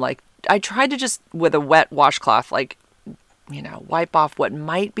some, I tried to just, with a wet washcloth, wipe off what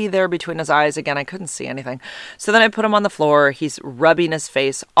might be there between his eyes. Again, I couldn't see anything. So then I put him on the floor. He's rubbing his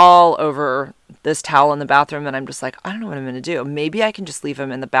face all over this towel in the bathroom. And I'm just like, I don't know what I'm going to do. Maybe I can just leave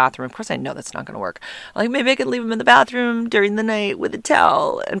him in the bathroom. Of course, I know that's not going to work. Maybe I could leave him in the bathroom during the night with a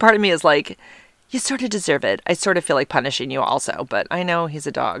towel. And part of me is like, you sort of deserve it. I sort of feel like punishing you also. But I know he's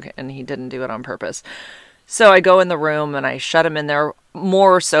a dog and he didn't do it on purpose. So I go in the room and I shut him in there,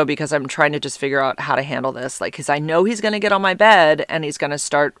 more so because I'm trying to just figure out how to handle this. Because I know he's going to get on my bed and he's going to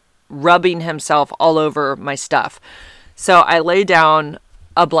start rubbing himself all over my stuff. So I lay down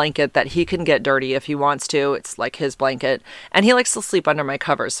a blanket that he can get dirty if he wants to. It's his blanket. And he likes to sleep under my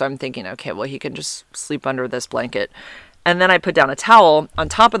covers. So I'm thinking, okay, well, he can just sleep under this blanket. And then I put down a towel on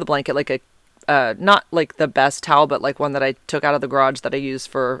top of the blanket, not the best towel, but one that I took out of the garage that I use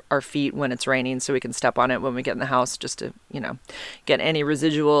for our feet when it's raining so we can step on it when we get in the house, just to, get any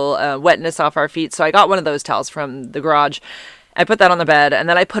residual wetness off our feet. So I got one of those towels from the garage. I put that on the bed, and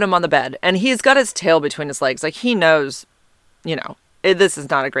then I put him on the bed, and he's got his tail between his legs. He knows, this is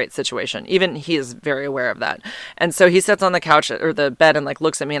not a great situation. Even he is very aware of that. And so he sits on the couch or the bed and like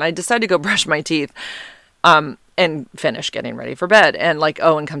looks at me, and I decide to go brush my teeth. And finish getting ready for bed. And like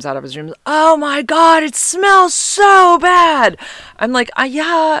Owen comes out of his room. Oh my God, it smells so bad. I'm like,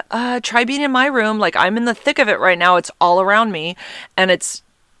 try being in my room. Like I'm in the thick of it right now. It's all around me. And it's,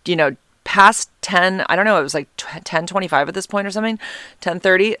 past 10, I don't know. It was like 10:25 at this point or something,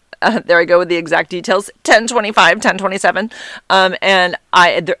 10:30. There I go with the exact details. 10:25, 10:27. And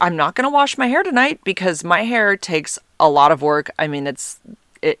I'm not going to wash my hair tonight because my hair takes a lot of work. I mean,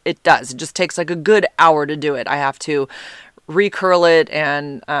 it does. It just takes like a good hour to do it. I have to recurl it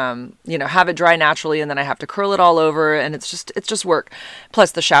and, have it dry naturally. And then I have to curl it all over. And it's just work.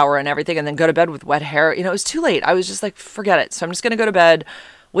 Plus the shower and everything. And then go to bed with wet hair. It was too late. I was just like, forget it. So I'm just going to go to bed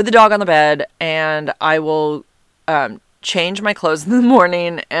with the dog on the bed. And I will change my clothes in the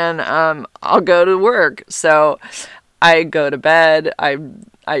morning. And I'll go to work. So I go to bed. I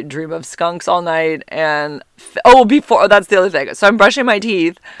dream of skunks all night. And that's the other thing. So I'm brushing my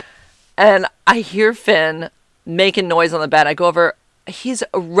teeth and I hear Finn making noise on the bed. I go over, he's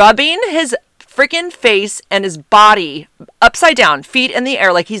rubbing his freaking face and his body upside down, feet in the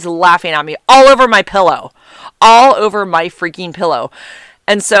air, like he's laughing at me all over my pillow, all over my freaking pillow.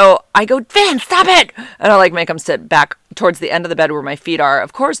 And so I go, Finn, stop it. And I like make him sit back towards the end of the bed where my feet are.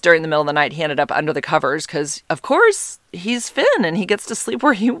 Of course, during the middle of the night, he ended up under the covers because, of course, he's Finn and he gets to sleep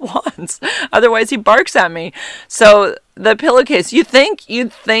where he wants. Otherwise, he barks at me. So the pillowcase, you'd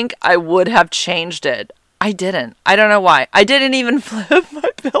think I would have changed it. I didn't. I don't know why. I didn't even flip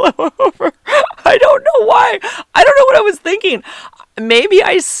my pillow over. I don't know why. I don't know what I was thinking. Maybe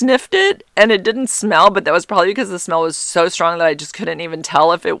I sniffed it and it didn't smell, but that was probably because the smell was so strong that I just couldn't even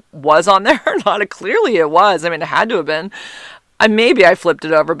tell if it was on there or not. Clearly it was. I mean, it had to have been. Maybe I flipped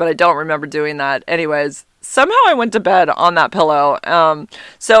it over, but I don't remember doing that. Anyways, somehow I went to bed on that pillow.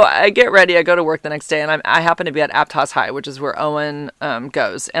 So I get ready. I go to work the next day, and I happen to be at Aptos High, which is where Owen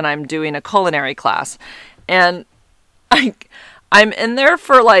goes, and I'm doing a culinary class. And I'm in there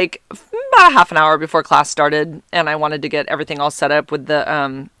for like about half an hour before class started, and I wanted to get everything all set up with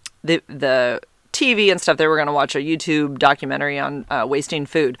the TV and stuff. They were going to watch a YouTube documentary on wasting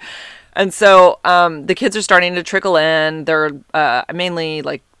food. And so the kids are starting to trickle in. They're mainly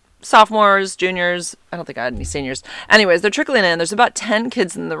like sophomores, juniors. I don't think I had any seniors. Anyways, they're trickling in. There's about 10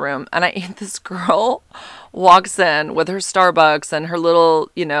 kids in the room. And this girl walks in with her Starbucks and her little,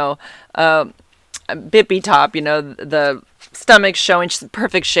 bippy top, the stomach showing. She's in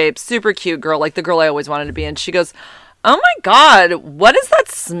perfect shape, super cute girl, like the girl I always wanted to be. And she goes, oh my God, what is that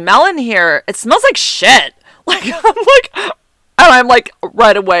smell in here? It smells like shit. I'm like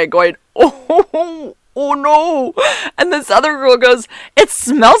right away going, oh no. And this other girl goes, it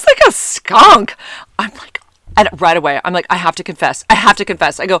smells like a skunk. I'm like, and right away, I'm like, I have to confess.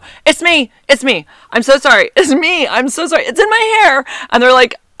 I go, it's me. I'm so sorry. It's me. I'm so sorry. It's in my hair. And they're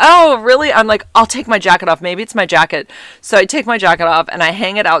like, oh, really? I'm like, I'll take my jacket off. Maybe it's my jacket. So I take my jacket off and I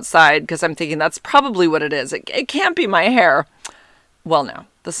hang it outside because I'm thinking that's probably what it is. It can't be my hair. Well, no.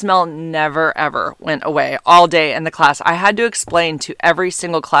 The smell never, ever went away all day in the class. I had to explain to every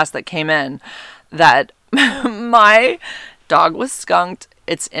single class that came in that my dog was skunked.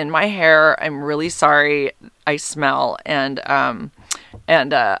 It's in my hair. I'm really sorry. I smell. And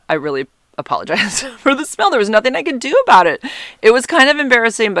I really apologize for the smell. There was nothing I could do about it. It was kind of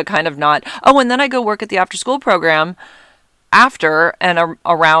embarrassing, but kind of not. Oh, and then I go work at the after school program after and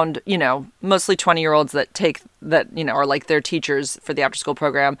around, mostly 20-year-olds that are like their teachers for the after school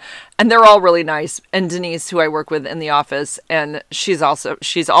program. And they're all really nice. And Denise, who I work with in the office, and she's also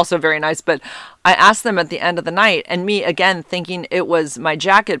very nice. But I asked them at the end of the night, and me again thinking it was my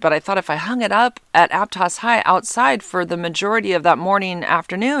jacket, but I thought if I hung it up at Aptos High outside for the majority of that morning,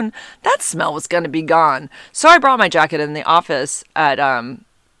 afternoon, that smell was going to be gone. So I brought my jacket in the office at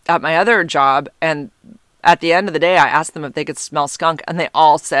my other job, and at the end of the day, I asked them if they could smell skunk, and they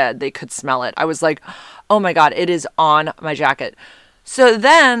all said they could smell it. I was like, oh my God, it is on my jacket. So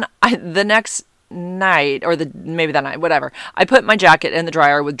then the next night, or maybe that night, whatever, I put my jacket in the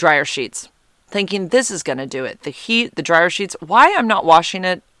dryer with dryer sheets, thinking this is going to do it. The heat, the dryer sheets, why I'm not washing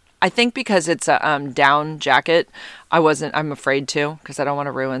it, I think because it's a down jacket. I'm afraid to, because I don't want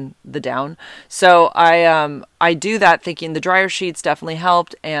to ruin the down. So I do that thinking the dryer sheets definitely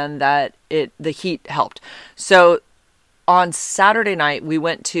helped and that the heat helped. So on Saturday night, we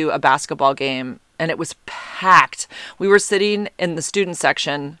went to a basketball game and it was packed. We were sitting in the student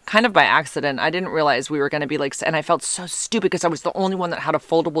section kind of by accident. I didn't realize we were going to be like, and I felt so stupid because I was the only one that had a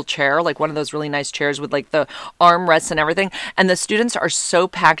foldable chair, like one of those really nice chairs with like the armrests and everything. And the students are so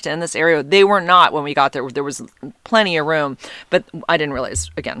packed in this area. They were not when we got there. There was plenty of room, but I didn't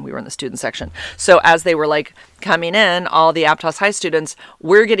realize, again, we were in the student section. So as they were like coming in, all the Aptos High students,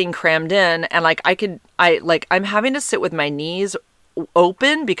 we're getting crammed in, and like I'm having to sit with my knees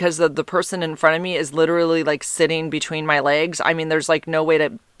open because the person in front of me is literally like sitting between my legs. I mean, there's like no way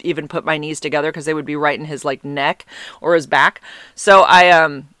to even put my knees together because they would be right in his like neck or his back. So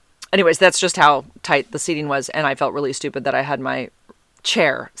anyways, that's just how tight the seating was, and I felt really stupid that I had my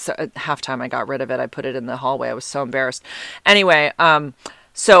chair. So at halftime I got rid of it. I put it in the hallway. I was so embarrassed. Anyway,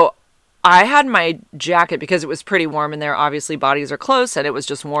 so I had my jacket because it was pretty warm in there. Obviously, bodies are close, and it was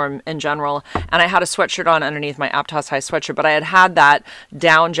just warm in general. And I had a sweatshirt on underneath my Aptos High sweatshirt, but I had that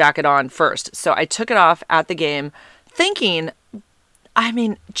down jacket on first. So I took it off at the game thinking, I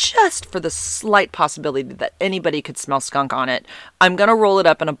mean, just for the slight possibility that anybody could smell skunk on it, I'm going to roll it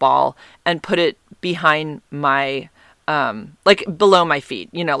up in a ball and put it behind my, like below my feet,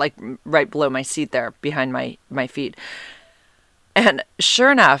 like right below my seat there, behind my feet. And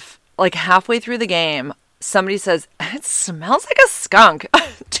sure enough, like halfway through the game, somebody says, it smells like a skunk.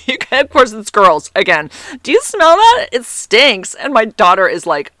 Of course, it's girls again. Do you smell that? It stinks. And my daughter is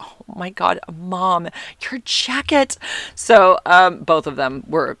like, oh my God, Mom, your jacket. So both of them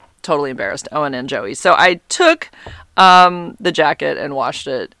were totally embarrassed, Owen and Joey. So I took the jacket and washed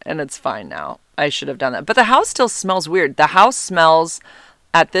it, and it's fine now. I should have done that. But the house still smells weird. The house smells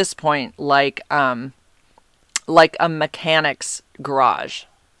at this point like a mechanic's garage.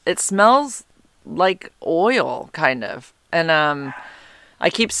 It smells like oil, kind of. And I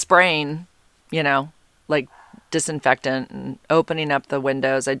keep spraying, like disinfectant and opening up the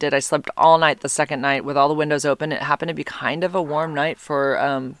windows. I slept all night the second night with all the windows open. It happened to be kind of a warm night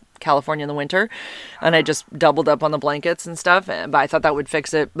for California in the winter. And I just doubled up on the blankets and stuff. But I thought that would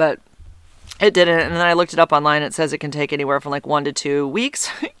fix it. But it didn't. And then I looked it up online. It says it can take anywhere from like 1 to 2 weeks,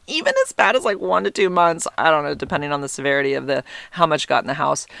 even as bad as like 1 to 2 months. I don't know, depending on the severity of how much got in the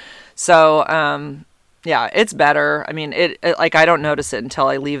house. So, yeah, it's better. I mean, it like I don't notice it until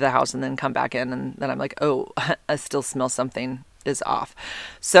I leave the house and then come back in, and then I'm like, oh, I still smell something is off.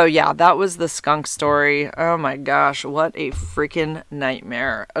 So yeah, that was the skunk story. Oh my gosh, what a freaking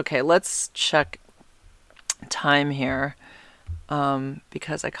nightmare. Okay, let's check time here.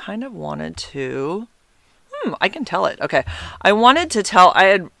 Because I kind of wanted to, I can tell it. Okay. I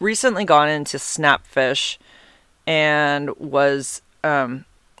had recently gone into Snapfish and was,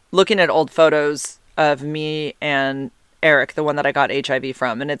 looking at old photos of me and Eric, the one that I got HIV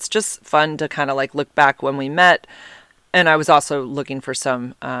from. And it's just fun to kind of like look back when we met. And I was also looking for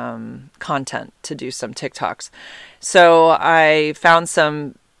some, content to do some TikToks. So I found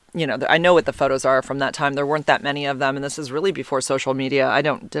some, I know what the photos are from that time. There weren't that many of them, and this is really before social media.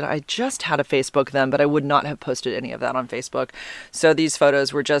 I just had a Facebook then, but I would not have posted any of that on Facebook. So these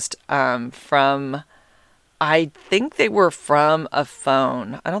photos were just from, I think they were from a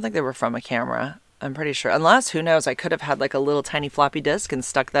phone. I don't think they were from a camera. I'm pretty sure. Unless, who knows, I could have had like a little tiny floppy disk and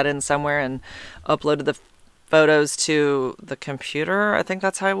stuck that in somewhere and uploaded the photos to the computer. I think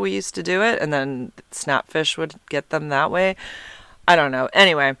that's how we used to do it, and then Snapfish would get them that way. I don't know.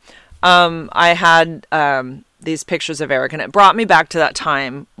 Anyway, I had these pictures of Eric, and it brought me back to that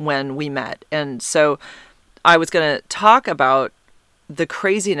time when we met. And so I was going to talk about the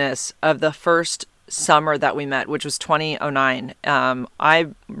craziness of the first summer that we met, which was 2009.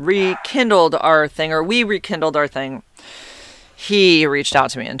 We rekindled our thing. He reached out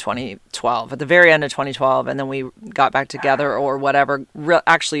to me in 2012, at the very end of 2012, and then we got back together or whatever,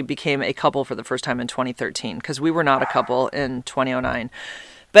 actually became a couple for the first time in 2013, because we were not a couple in 2009.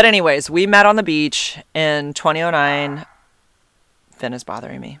 But anyways, we met on the beach in 2009. Finn is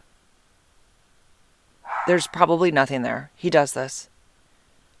bothering me. There's probably nothing there. He does this.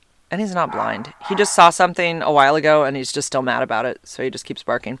 And he's not blind. He just saw something a while ago, and he's just still mad about it, so he just keeps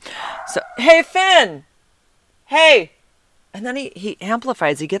barking. So, hey, Finn! Hey! And then he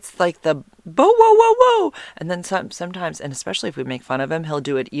amplifies. He gets like the whoa, whoa, whoa, whoa. And then sometimes, and especially if we make fun of him, he'll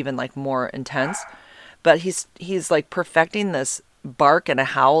do it even like more intense. But he's like perfecting this bark and a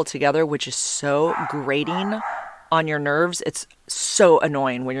howl together, which is so grating on your nerves. It's so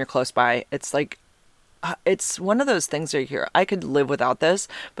annoying when you're close by. It's like, it's one of those things where you hear, I could live without this,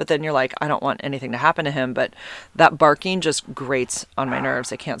 but then you're like, I don't want anything to happen to him. But that barking just grates on my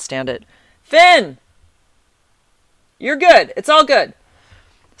nerves. I can't stand it. Finn! You're good. It's all good.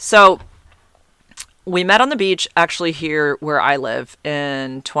 So we met on the beach actually here where I live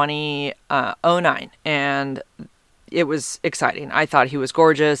in 2009, and it was exciting. I thought he was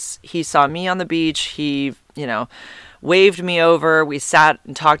gorgeous. He saw me on the beach. He, waved me over. We sat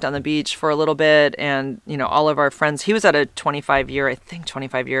and talked on the beach for a little bit, and, all of our friends, he was at a 25 year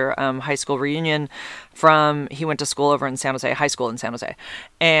high school reunion he went to school over in San Jose, high school in San Jose,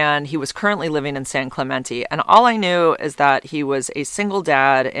 and he was currently living in San Clemente. And all I knew is that he was a single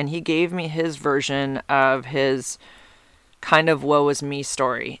dad, and he gave me his version of his kind of woe is me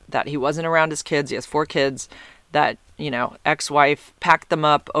story, that he wasn't around his kids. He has 4 kids, that, ex-wife packed them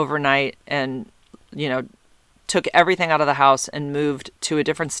up overnight and, took everything out of the house and moved to a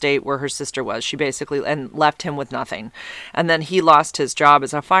different state where her sister was. She basically, and left him with nothing. And then he lost his job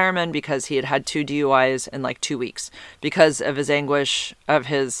as a fireman because he had had 2 DUIs in like 2 weeks because of his anguish of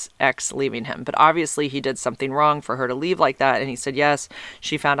his ex leaving him. But obviously he did something wrong for her to leave like that. And he said, yes,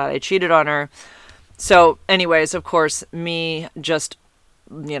 she found out I cheated on her. So anyways, of course, me just,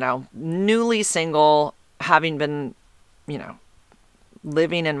 newly single, having been,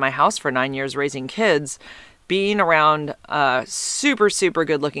 living in my house for 9 years, raising kids, being around a super, super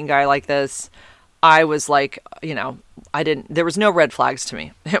good looking guy like this, I was like, there was no red flags to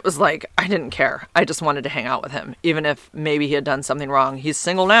me. It was like, I didn't care. I just wanted to hang out with him. Even if maybe he had done something wrong. He's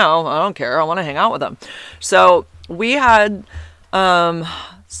single now. I don't care. I want to hang out with him. So we had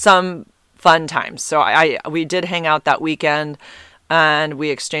some fun times. So we did hang out that weekend, and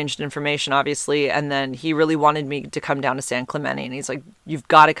we exchanged information, obviously. And then he really wanted me to come down to San Clemente. And he's like, you've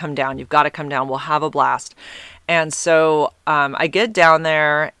got to come down. You've got to come down. We'll have a blast. And so I get down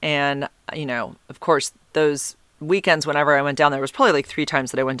there, and, of course, those weekends whenever I went down there, it was probably like 3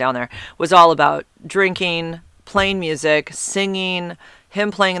 times that I went down there, was all about drinking, playing music, singing,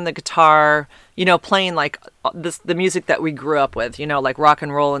 him playing the guitar, playing like the music that we grew up with, like rock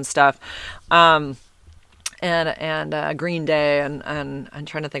and roll and stuff. And Green Day, and I'm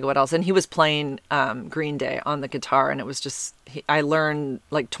trying to think of what else. And he was playing Green Day on the guitar, and it was just, I learned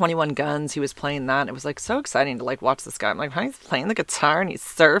like 21 Guns. He was playing that. And it was like so exciting to like watch this guy. I'm like, he's playing the guitar and he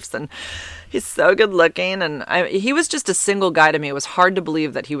surfs and he's so good looking. And he was just a single guy to me. It was hard to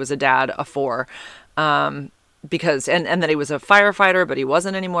believe that he was a dad of 4. Because and that he was a firefighter, but he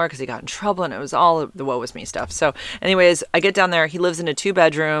wasn't anymore because he got in trouble, and it was all the woe was me stuff. So anyways, I get down there. He lives in a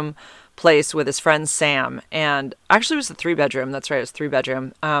 2-bedroom place with his friend Sam, and actually it was a 3-bedroom. That's right, it was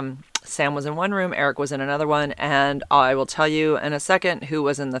 3-bedroom. Sam was in one room, Eric was in another one, and I will tell you in a second who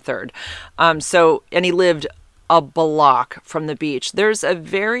was in the third. And he lived a block from the beach. There's a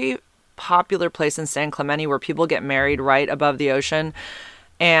very popular place in San Clemente where people get married right above the ocean,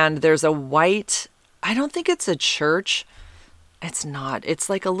 and there's a white, I don't think it's a church. It's not. It's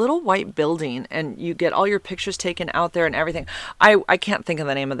like a little white building, and you get all your pictures taken out there and everything. I can't think of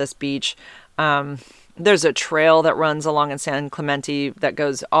the name of this beach. There's a trail that runs along in San Clemente that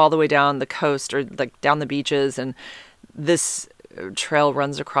goes all the way down the coast, or like down the beaches, and this trail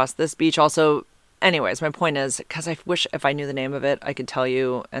runs across this beach also. Anyways, my point is, because I wish if I knew the name of it, I could tell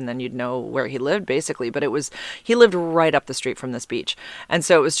you, and then you'd know where he lived, basically. But he lived right up the street from this beach. And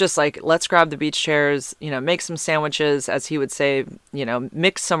so it was just like, let's grab the beach chairs, make some sandwiches, as he would say,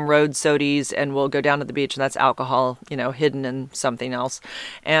 mix some road sodies, and we'll go down to the beach, and that's alcohol, hidden in something else.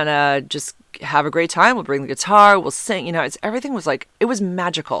 And just have a great time. We'll bring the guitar, we'll sing, everything was like, it was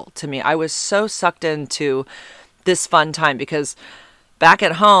magical to me. I was so sucked into this fun time because back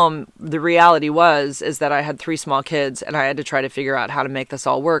at home, the reality is that I had 3 small kids, and I had to try to figure out how to make this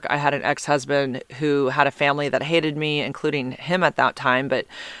all work. I had an ex-husband who had a family that hated me, including him at that time, but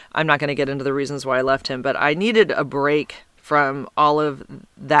I'm not going to get into the reasons why I left him. But I needed a break from all of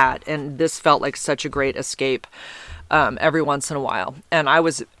that, and this felt like such a great escape every once in a while. And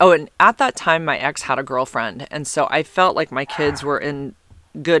and at that time, my ex had a girlfriend, and so I felt like my kids were in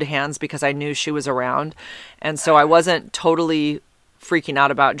good hands because I knew she was around, and so I wasn't totally freaking out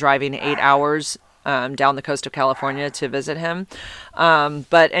about driving 8 hours down the coast of California to visit him.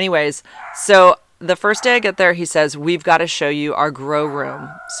 But anyways, so the first day I get there, he says, we've got to show you our grow room.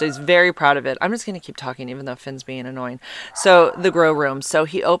 So he's very proud of it. I'm just going to keep talking, even though Finn's being annoying. So the grow room. So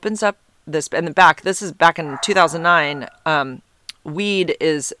he opens up this, in the back, this is back in 2009. Weed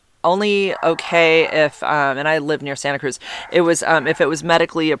is only okay if, and I live near Santa Cruz, it was if it was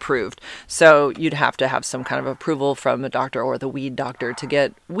medically approved. So you'd have to have some kind of approval from a doctor or the weed doctor to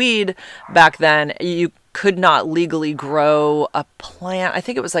get weed. Back then, you could not legally grow a plant. I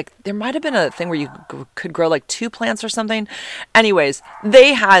think it was like, there might have been a thing where you could grow like 2 plants or something. Anyways,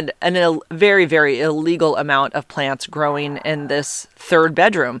 they had a very, very illegal amount of plants growing in this 3rd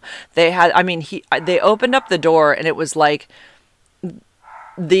bedroom. They opened up the door, and it was like,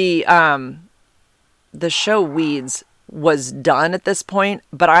 the the show Weeds was done at this point,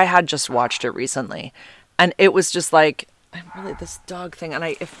 but I had just watched it recently, and it was just like, I'm really this dog thing, and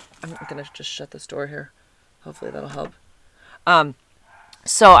if I'm gonna just shut this door here, hopefully that'll help.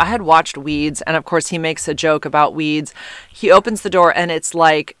 So I had watched Weeds, and of course he makes a joke about Weeds. He opens the door, and it's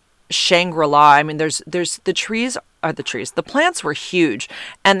like Shangri-La. I mean, there's the plants were huge,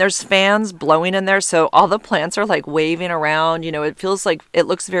 and there's fans blowing in there, so all the plants are like waving around. You know, it feels like it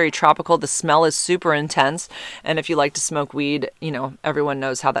looks very tropical. The smell is super intense, and if you like to smoke weed, you know, everyone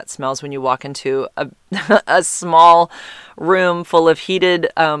knows how that smells when you walk into a small room full of heated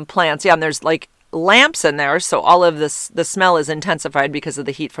plants. Yeah, and there's like lamps in there, so all of this, the smell is intensified because of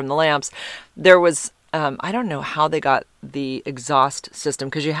the heat from the lamps. There was I don't know how they got the exhaust system,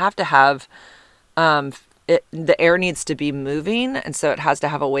 because you have to have the air needs to be moving, and so it has to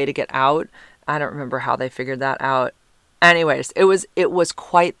have a way to get out. I don't remember how they figured that out. Anyways, it was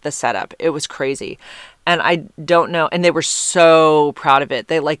quite the setup. It was crazy. And I don't know. And they were so proud of it.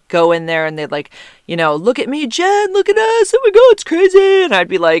 They like go in there and they'd like, you know, look at me, Jen, look at us. Oh my God, it's crazy. And I'd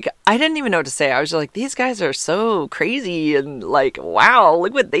be like, I didn't even know what to say. I was just like, these guys are so crazy. And like, wow,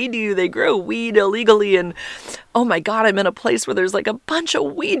 look what they do. They grow weed illegally. And oh my God, I'm in a place where there's like a bunch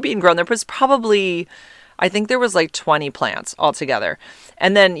of weed being grown. There was probably, I think there was like 20 plants altogether.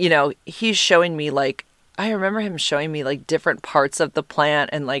 And then, you know, he's showing me like, I remember him showing me like different parts of the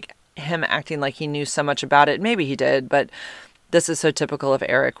plant, and like him acting like he knew so much about it. Maybe he did, but this is so typical of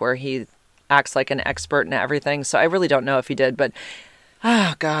Eric, where he acts like an expert in everything. So I really don't know if he did, but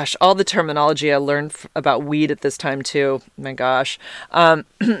oh gosh, all the terminology I learned about weed at this time too. My gosh.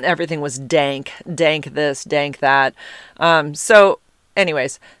 Everything was dank this, dank that. So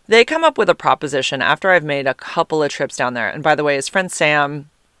anyways, they come up with a proposition after I've made a couple of trips down there. And by the way, his friend Sam,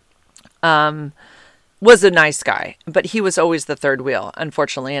 was a nice guy, but he was always the third wheel,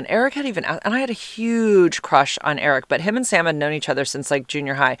 unfortunately. And Eric had and I had a huge crush on Eric, but him and Sam had known each other since like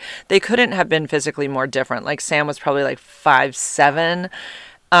junior high. They couldn't have been physically more different. Like Sam was probably like 5'7",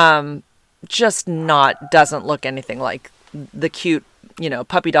 doesn't look anything like the cute, you know,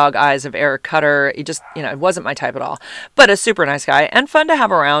 puppy dog eyes of Eric Cutter. He just, you know, it wasn't my type at all, but a super nice guy and fun to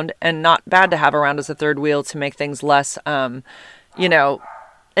have around, and not bad to have around as a third wheel to make things less, you know,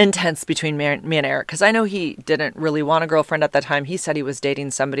 intense between me and Eric, because I know he didn't really want a girlfriend at that time. He said he was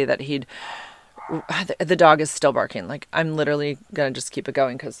dating somebody that the dog is still barking. Like, I'm literally gonna just keep it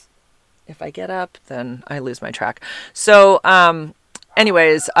going, because if I get up, then I lose my track. So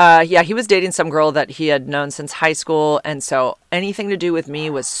anyways, yeah, he was dating some girl that he had known since high school, and so anything to do with me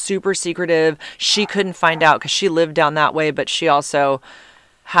was super secretive. She couldn't find out because she lived down that way, but she also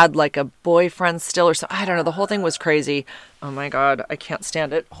had like a boyfriend still or something. I don't know. The whole thing was crazy. Oh my God. I can't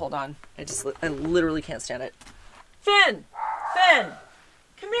stand it. Hold on. I literally can't stand it. Finn,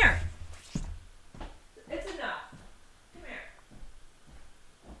 come here. It's enough. Come here.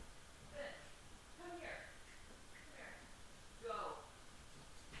 Finn, come here. Come here. Go.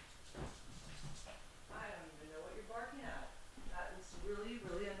 I don't even know what you're barking at. That is really,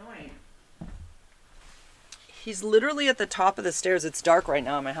 really annoying. He's literally at the top of the stairs. It's dark right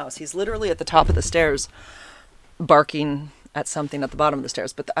now in my house. He's literally at the top of the stairs barking at something at the bottom of the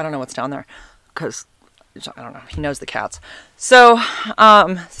stairs, but I don't know what's down there, because I don't know. He knows the cats. So,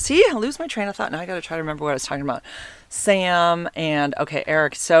 see, I lose my train of thought. Now I got to try to remember what I was talking about. Sam and, okay,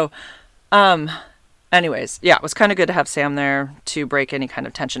 Eric. So, anyways, yeah, it was kind of good to have Sam there to break any kind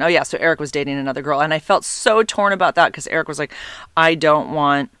of tension. Oh yeah, so Eric was dating another girl, and I felt so torn about that, because Eric was like, I don't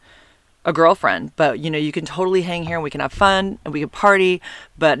want a girlfriend, but you know, you can totally hang here and we can have fun and we can party,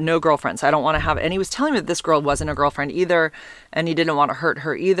 but no girlfriends. I don't want to have, and he was telling me that this girl wasn't a girlfriend either, and he didn't want to hurt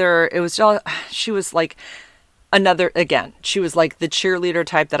her either. It was just, she was like she was like the cheerleader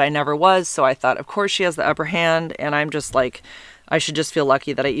type that I never was. So I thought, of course she has the upper hand, and I'm just like, I should just feel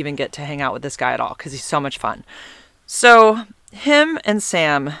lucky that I even get to hang out with this guy at all, because he's so much fun. So him and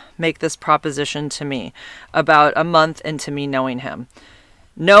Sam make this proposition to me about a month into me knowing him,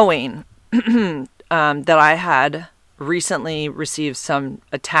 knowing that I had recently received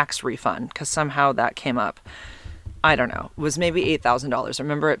a tax refund, because somehow that came up. I don't know. It was maybe $8,000.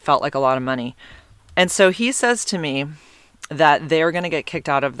 Remember, it felt like a lot of money. And so he says to me that they're going to get kicked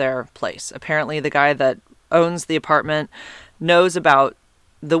out of their place. Apparently, the guy that owns the apartment knows about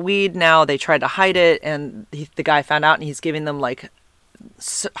the weed now. They tried to hide it, and the guy found out, and he's giving them like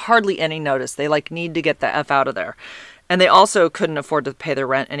hardly any notice. They like need to get the F out of there. And they also couldn't afford to pay their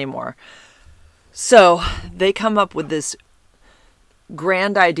rent anymore. So they come up with this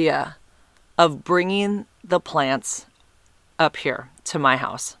grand idea of bringing the plants up here to my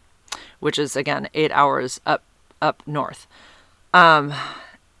house, which is, again, 8 hours up north.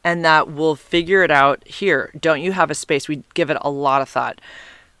 and that we'll figure it out here. Don't you have a space? We give it a lot of thought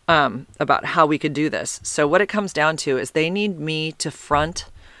about how we could do this. So what it comes down to is they need me to front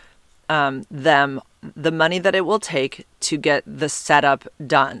them the money that it will take to get the setup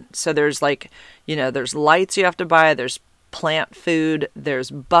done. So there's like, there's lights you have to buy, there's plant food, there's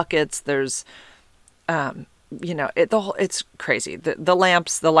buckets, there's, it's crazy. The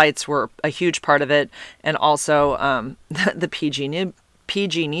lamps, the lights were a huge part of it. And also the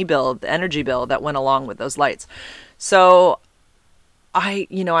PG&E bill, the energy bill that went along with those lights. So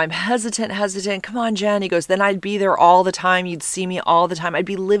I'm hesitant. Come on, Jen. He goes, then I'd be there all the time. You'd see me all the time. I'd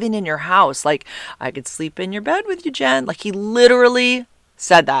be living in your house. Like, I could sleep in your bed with you, Jen. Like, he literally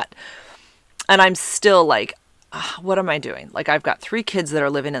said that. And I'm still like, what am I doing? Like, I've got 3 kids that are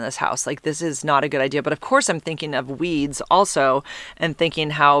living in this house. Like, this is not a good idea. But of course, I'm thinking of weeds also and thinking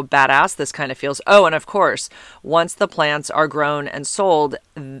how badass this kind of feels. Oh, and of course, once the plants are grown and sold,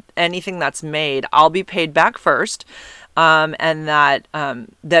 anything that's made, I'll be paid back first. And that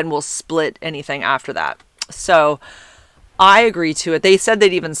then we'll split anything after that. So I agree to it. They said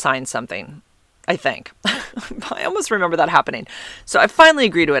they'd even sign something, I think. I almost remember that happening. So I finally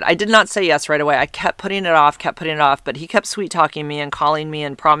agreed to it. I did not say yes right away. I kept putting it off, but he kept sweet talking me and calling me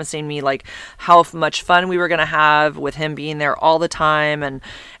and promising me like how much fun we were going to have with him being there all the time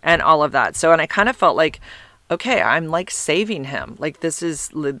and all of that. So, and I kind of felt like, okay, I'm like saving him. Like this is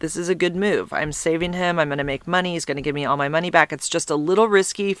a good move. I'm saving him. I'm going to make money. He's going to give me all my money back. It's just a little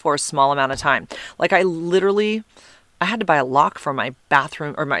risky for a small amount of time. Like I had to buy a lock for my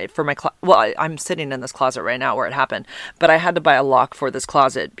bathroom or I'm sitting in this closet right now where it happened, but I had to buy a lock for this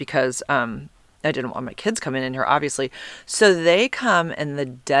closet because, I didn't want my kids coming in here, obviously. So they come in the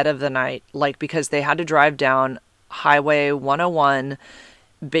dead of the night, like because they had to drive down Highway 101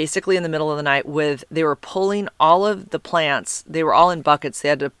 basically in the middle of the night they were pulling all of the plants. They were all in buckets. They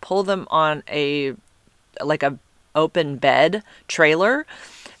had to pull them on a open bed trailer.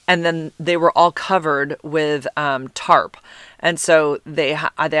 And then they were all covered with tarp. And so they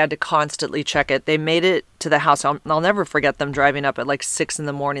had to constantly check it. They made it to the house. I'll never forget them driving up at like 6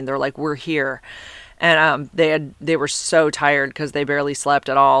 a.m. They're like, we're here. And they were so tired because they barely slept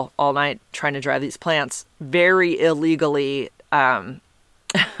at all night trying to drive these plants very illegally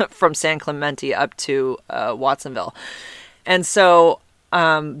from San Clemente up to Watsonville. And so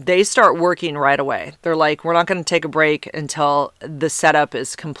they start working right away. They're like, we're not going to take a break until the setup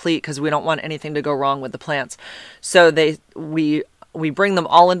is complete because we don't want anything to go wrong with the plants. So we bring them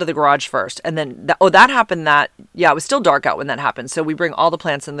all into the garage first. And then, that happened it was still dark out when that happened. So we bring all the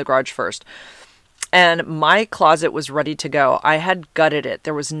plants in the garage first. And my closet was ready to go. I had gutted it.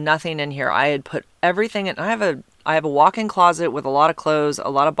 There was nothing in here. I had put everything in. I have a walk-in closet with a lot of clothes, a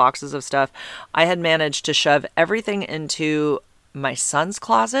lot of boxes of stuff. I had managed to shove everything into my son's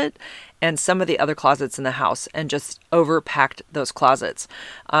closet and some of the other closets in the house and just overpacked those closets.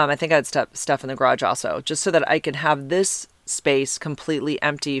 I think I had stuff in the garage also, just so that I could have this space completely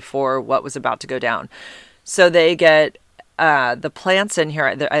empty for what was about to go down. So they get the plants in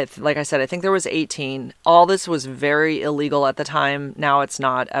here. Like I said, I think there was 18. All this was very illegal at the time. Now it's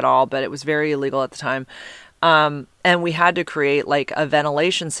not at all, but it was very illegal at the time. And we had to create like a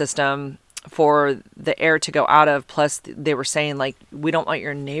ventilation system for the air to go out of. Plus they were saying like, we don't want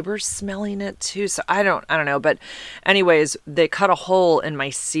your neighbors smelling it too. So I don't know. But anyways, they cut a hole in my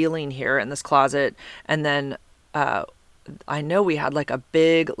ceiling here in this closet. And then, I know we had like a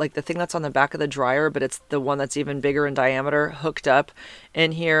big, like the thing that's on the back of the dryer, but it's the one that's even bigger in diameter hooked up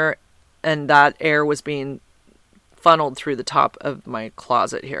in here. And that air was being funneled through the top of my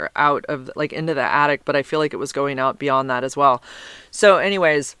closet here out of like into the attic. But I feel like it was going out beyond that as well. So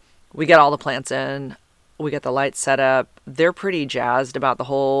anyways, we get all the plants in, we get the lights set up. They're pretty jazzed about the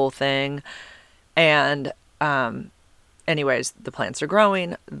whole thing. And, anyways, the plants are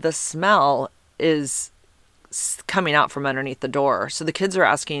growing. The smell is coming out from underneath the door. So the kids are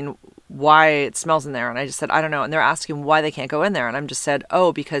asking why it smells in there. And I just said, I don't know. And they're asking why they can't go in there. And I'm just said,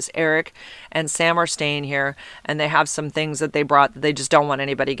 because Eric and Sam are staying here and they have some things that they brought that they just don't want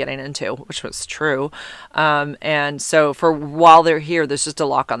anybody getting into, which was true. And so for while they're here, there's just a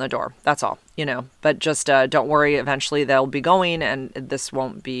lock on the door. That's all, but just don't worry. Eventually they'll be going and this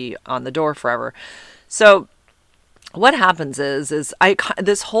won't be on the door forever. So what happens is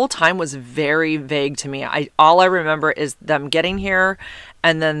this whole time was very vague to me. All I remember is them getting here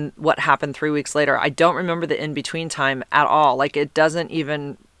and then what happened 3 weeks later. I don't remember the in-between time at all. Like it doesn't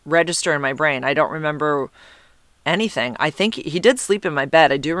even register in my brain. I don't remember anything. I think he did sleep in my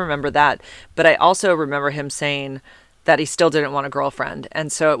bed. I do remember that. But I also remember him saying, that he still didn't want a girlfriend.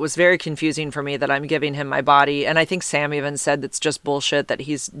 And so it was very confusing for me that I'm giving him my body. And I think Sam even said that's just bullshit that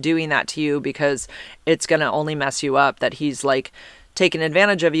he's doing that to you because it's going to only mess you up, that he's like taking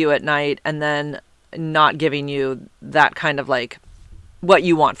advantage of you at night and then not giving you that kind of like what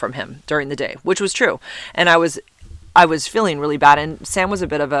you want from him during the day, which was true. And I was feeling really bad. And Sam was a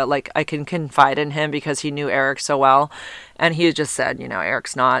bit of a, like, I can confide in him because he knew Eric so well. And he just said,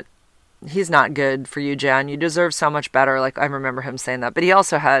 he's not good for you, Jen. You deserve so much better. Like, I remember him saying that. But he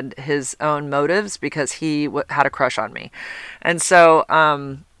also had his own motives because he had a crush on me. And so,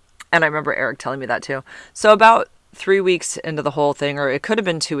 and I remember Eric telling me that too. So about 3 weeks into the whole thing, or it could have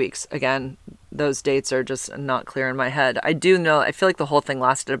been 2 weeks. Again, those dates are just not clear in my head. I feel like the whole thing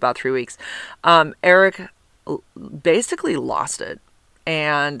lasted about 3 weeks. Eric basically lost it.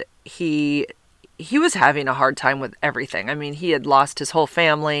 And he was having a hard time with everything. I mean, he had lost his whole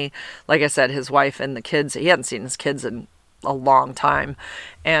family. Like I said, his wife and the kids. He hadn't seen his kids in a long time.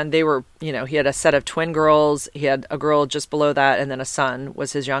 And they were, he had a set of twin girls. He had a girl just below that, and then a son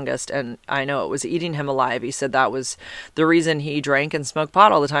was his youngest. And I know it was eating him alive. He said that was the reason he drank and smoked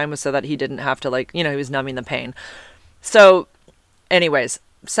pot all the time, was so that he didn't have to, he was numbing the pain. So anyways,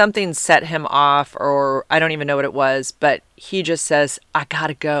 something set him off, or I don't even know what it was, but he just says, I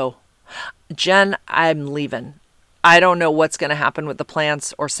gotta go. Jen, I'm leaving. I don't know what's going to happen with the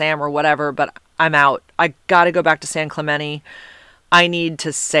plants or Sam or whatever, but I'm out. I got to go back to San Clemente. I need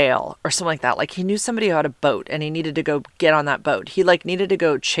to sail or something like that. Like, he knew somebody who had a boat and he needed to go get on that boat. He needed to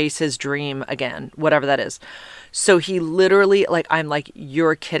go chase his dream again, whatever that is. So he literally, I'm like,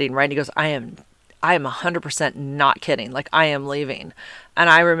 you're kidding, right? And he goes, I am 100% not kidding. Like, I am leaving. And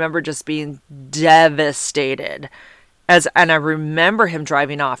I remember just being devastated. And I remember him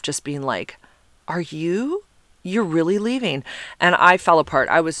driving off just being like, you're really leaving? And I fell apart.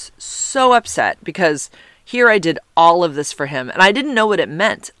 I was so upset because here I did all of this for him and I didn't know what it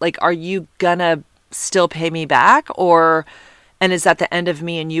meant. Like, are you gonna still pay me back? And is that the end of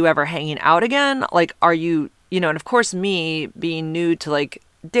me and you ever hanging out again? Like, are you, and of course me being new to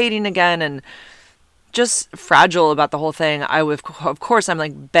dating again and just fragile about the whole thing. Of course,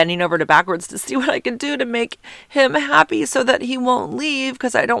 I'm bending over to backwards to see what I can do to make him happy so that he won't leave,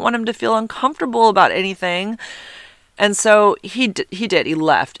 because I don't want him to feel uncomfortable about anything. And so he did. He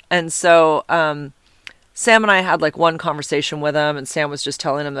left. And so Sam and I had one conversation with him, and Sam was just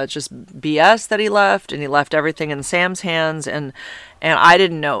telling him that just BS that he left, and he left everything in Sam's hands. And I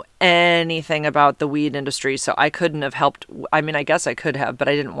didn't know anything about the weed industry, so I couldn't have helped. I mean, I guess I could have, but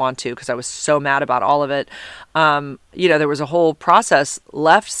I didn't want to because I was so mad about all of it. There was a whole process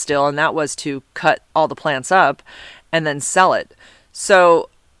left still, and that was to cut all the plants up and then sell it. So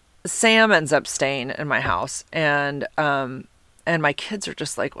Sam ends up staying in my house, and my kids are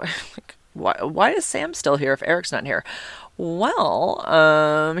just like, why is Sam still here if Eric's not here?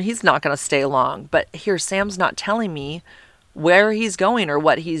 Well, he's not going to stay long. But here, Sam's not telling me where he's going or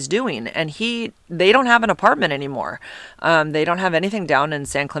what he's doing. And they don't have an apartment anymore. They don't have anything down in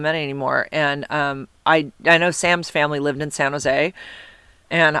San Clemente anymore. And I know Sam's family lived in San Jose.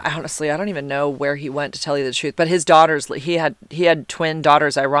 And I don't even know where he went, to tell you the truth. But his daughters, he had twin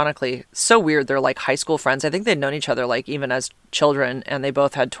daughters, ironically. So weird. They're high school friends. I think they'd known each other even as children, and they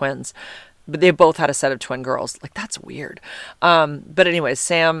both had twins. But they both had a set of twin girls. That's weird. But anyways,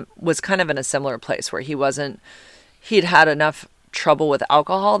 Sam was kind of in a similar place where he'd had enough trouble with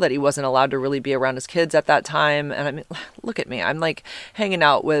alcohol that he wasn't allowed to really be around his kids at that time. And I mean, look at me. I'm hanging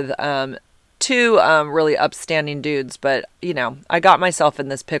out with two really upstanding dudes, but I got myself in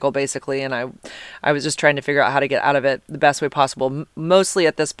this pickle basically, and I was just trying to figure out how to get out of it the best way possible. Mostly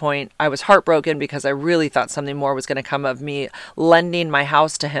at this point, I was heartbroken because I really thought something more was going to come of me lending my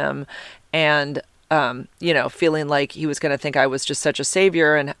house to him, and feeling like he was going to think I was just such a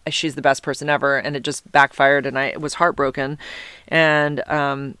savior and she's the best person ever, and it just backfired, and I was heartbroken. And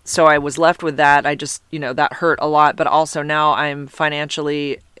so I was left with that. I just, that hurt a lot, but also now I'm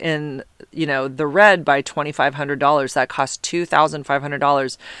financially in, the red by $2,500. That cost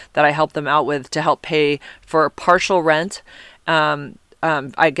 $2,500 that I helped them out with to help pay for partial rent.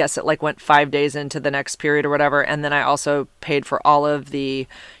 I guess it went 5 days into the next period or whatever. And then I also paid for all of the,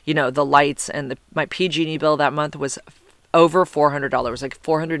 the lights, and my PG&E bill that month was over $400,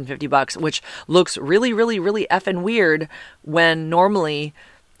 $450, which looks really, really, really effing weird when normally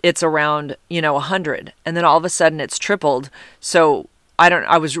it's around, $100. And then all of a sudden it's tripled. So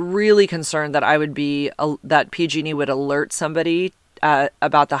I was really concerned that that PG&E would alert somebody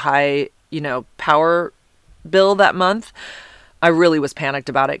about the high, power bill that month. I really was panicked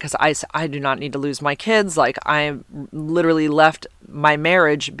about it because I do not need to lose my kids. Like, I literally left my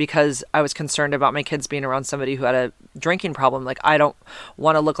marriage because I was concerned about my kids being around somebody who had a drinking problem. Like, I don't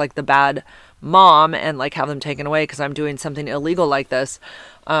want to look like the bad mom and like have them taken away because I'm doing something illegal like this.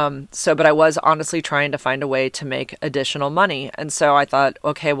 But I was honestly trying to find a way to make additional money. And so I thought,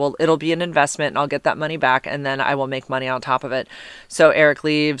 okay, well, it'll be an investment and I'll get that money back and then I will make money on top of it. So Eric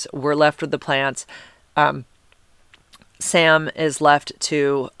leaves, we're left with the plants. Sam is left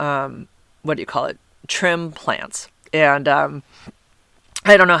to, trim plants. And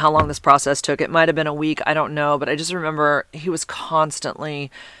I don't know how long this process took. It might have been a week. I don't know. But I just remember he was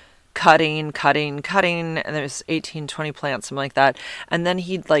constantly cutting. And there's 18, 20 plants, something like that. And then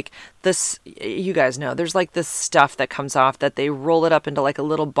he'd like this, you guys know, there's like this stuff that comes off that they roll it up into like a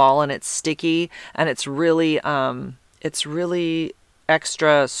little ball and it's sticky and it's really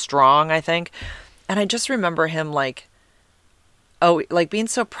extra strong, I think. And I just remember him like being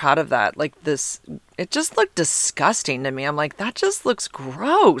so proud of that. Like this, it just looked disgusting to me. I'm like, that just looks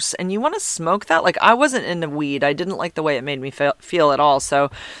gross. And you want to smoke that? Like, I wasn't into weed. I didn't like the way it made me feel at all.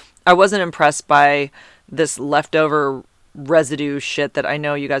 So I wasn't impressed by this leftover residue shit that I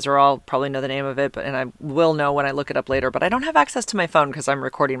know you guys are all probably know the name of it, and I will know when I look it up later, but I don't have access to my phone because I'm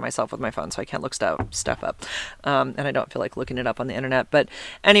recording myself with my phone, so I can't look stuff up. And I don't feel like looking it up on the internet. But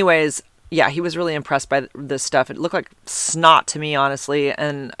anyways, yeah, he was really impressed by this stuff. It looked like snot to me, honestly.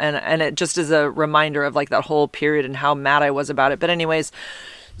 And it just is a reminder of like that whole period and how mad I was about it. But anyways,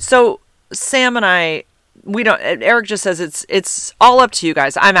 so Sam and I, Eric just says it's all up to you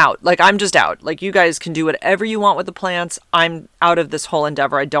guys. I'm out. Like, I'm just out. Like, you guys can do whatever you want with the plants. I'm out of this whole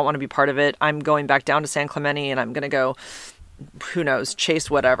endeavor. I don't want to be part of it. I'm going back down to San Clemente and I'm going to go, who knows,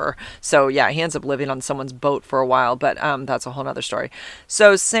 chase whatever. So yeah, he ends up living on someone's boat for a while, but that's a whole nother story.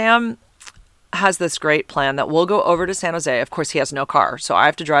 So Sam has this great plan that we'll go over to San Jose. Of course, he has no car, so I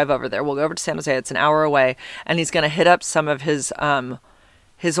have to drive over there. We'll go over to San Jose. It's an hour away, and he's going to hit up some of his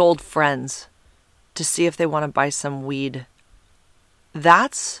old friends to see if they want to buy some weed.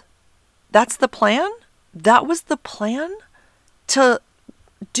 That's the plan? That was the plan? To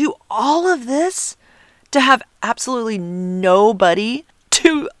do all of this? To have absolutely nobody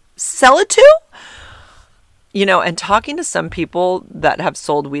to sell it to? You know, and talking to some people that have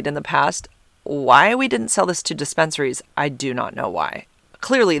sold weed in the past, why we didn't sell this to dispensaries, I do not know why.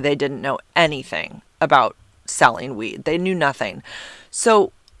 Clearly, they didn't know anything about selling weed. They knew nothing.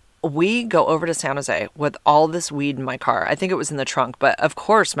 So we go over to San Jose with all this weed in my car. I think it was in the trunk, but of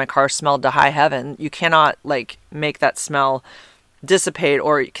course my car smelled to high heaven. You cannot like make that smell dissipate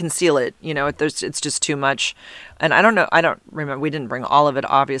or conceal it. You know, it's just too much. And I don't remember. We didn't bring all of it,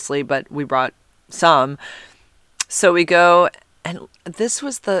 obviously, but we brought some. So we go, and this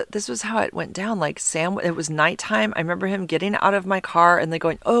was how it went down. Like, Sam, it was nighttime. I remember him getting out of my car and they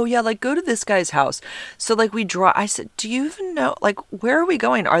going, oh yeah, like, go to this guy's house. So like I said, do you even know, like, where are we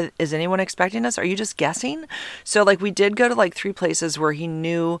going? Is anyone expecting us? Are you just guessing? So like, we did go to like 3 places where he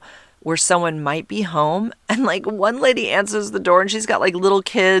knew where someone might be home. And like, one lady answers the door and she's got like little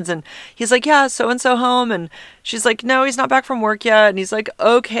kids and he's like, yeah, so-and-so home. And she's like, no, he's not back from work yet. And he's like,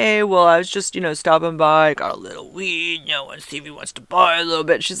 okay, well, I was just, stopping by, got a little weed, want to see if he wants to buy a little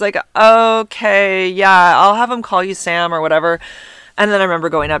bit. She's like, okay, yeah, I'll have him call you Sam or whatever. And then I remember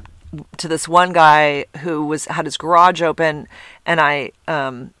going up to this one guy who had his garage open, and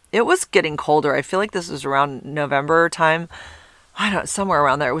it was getting colder. I feel like this was around November time. I don't know, somewhere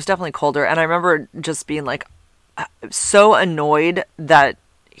around there. It was definitely colder. And I remember just being like so annoyed that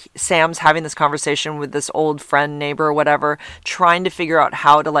Sam's having this conversation with this old friend, neighbor, or whatever, trying to figure out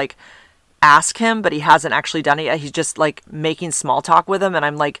how to like ask him, but he hasn't actually done it yet. He's just like making small talk with him. And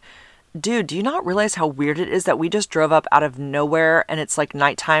I'm like, dude, do you not realize how weird it is that we just drove up out of nowhere and it's like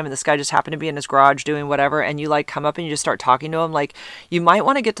nighttime and this guy just happened to be in his garage doing whatever, and you like come up and you just start talking to him? Like, you might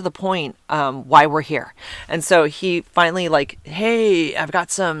want to get to the point why we're here. And so he finally like, hey, I've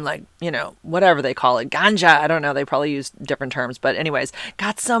got some like, whatever they call it, ganja. I don't know. They probably use different terms, but anyways,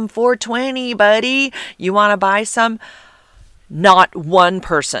 got some 420, buddy. You want to buy some? Not one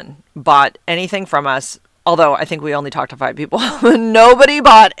person bought anything from us. Although I think we only talked to 5 people. Nobody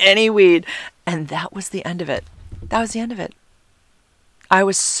bought any weed. And that was the end of it. That was the end of it. I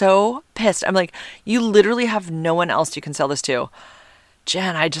was so pissed. I'm like, you literally have no one else you can sell this to.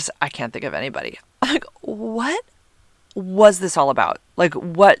 Jen, I can't think of anybody. I'm like, what was this all about? Like,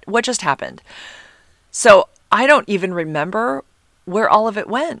 what just happened? So I don't even remember where all of it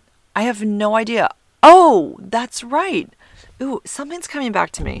went. I have no idea. Oh, that's right. Ooh, something's coming back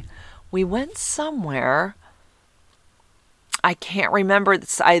to me. We went somewhere. I can't remember.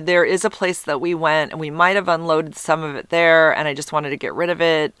 There is a place that we went and we might have unloaded some of it there and I just wanted to get rid of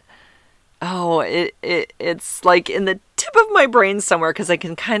it. Oh, it's like in the tip of my brain somewhere because I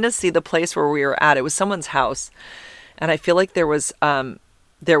can kind of see the place where we were at. It was someone's house. And I feel like there was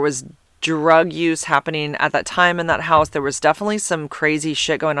drug use happening at that time in that house. There was definitely some crazy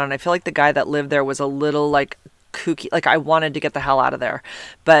shit going on. I feel like the guy that lived there was a little like kooky. Like I wanted to get the hell out of there.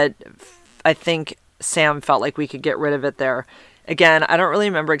 But I think Sam felt like we could get rid of it there. Again, I don't really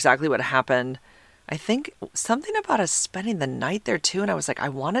remember exactly what happened. I think something about us spending the night there too. And I was like, I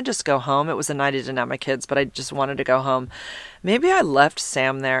want to just go home. It was a night I didn't have my kids, but I just wanted to go home. Maybe I left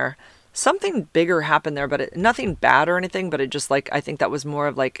Sam there. Something bigger happened there, but nothing bad or anything. But it just like, I think that was more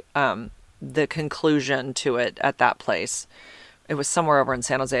of like the conclusion to it at that place. It was somewhere over in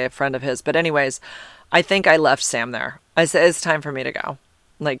San Jose, a friend of his. But anyways, I think I left Sam there. I said, it's time for me to go.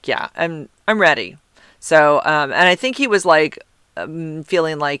 Like, yeah, I'm ready. So, and I think he was like,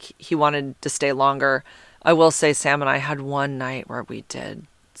 feeling like he wanted to stay longer. I will say Sam and I had one night where we did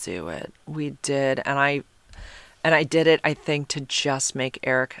do it. We did. And I did it, I think, to just make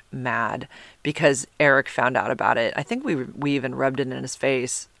Eric mad because Eric found out about it. I think we even rubbed it in his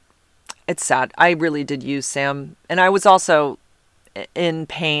face. It's sad. I really did use Sam. And I was also in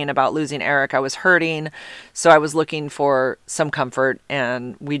pain about losing Eric. I was hurting. So I was looking for some comfort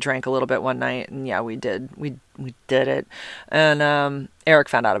and we drank a little bit one night and yeah, we did. We did it. And Eric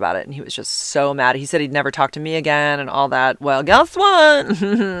found out about it and he was just so mad. He said he'd never talk to me again and all that. Well, guess what?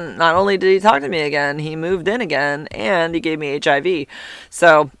 Not only did he talk to me again, he moved in again and he gave me HIV.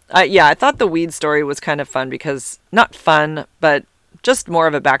 So yeah, I thought the weed story was kind of fun because not fun, but just more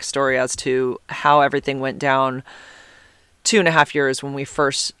of a backstory as to how everything went down 2.5 years when we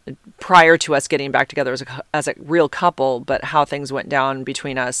first, prior to us getting back together as a real couple, but how things went down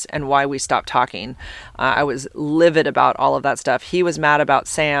between us and why we stopped talking. I was livid about all of that stuff. He was mad about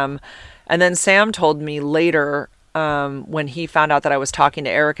Sam. And then Sam told me later, when he found out that I was talking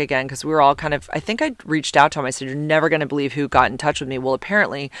to Eric again, because we were all kind of, I think I reached out to him. I said, you're never going to believe who got in touch with me. Well,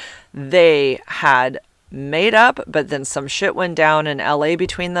 apparently they had made up, but then some shit went down in LA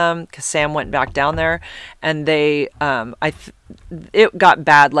between them because Sam went back down there and they it got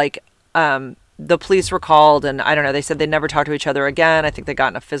bad. Like the police were called and I don't know, they said they never talked to each other again. I think they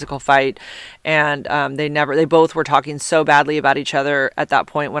got in a physical fight and they both were talking so badly about each other at that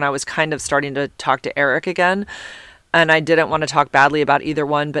point when I was kind of starting to talk to Eric again. And I didn't want to talk badly about either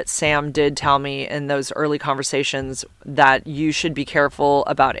one, but Sam did tell me in those early conversations that you should be careful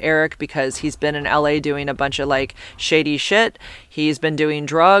about Eric because he's been in LA doing a bunch of like shady shit. He's been doing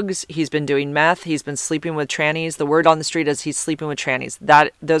drugs. He's been doing meth. He's been sleeping with trannies. The word on the street is he's sleeping with trannies.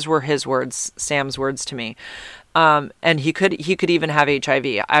 Those were his words, Sam's words to me. And he could even have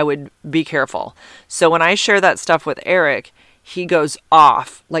HIV. I would be careful. So when I share that stuff with Eric, he goes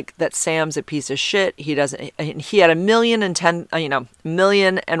off like that Sam's a piece of shit. He had a million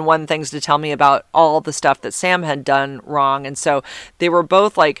and one things to tell me about all the stuff that Sam had done wrong. And so they were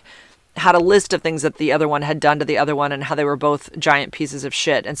both like, had a list of things that the other one had done to the other one and how they were both giant pieces of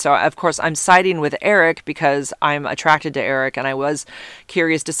shit. And so, of course, I'm siding with Eric because I'm attracted to Eric and I was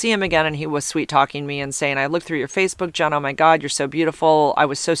curious to see him again. And he was sweet talking me and saying, I looked through your Facebook, Jen. Oh my God, you're so beautiful. I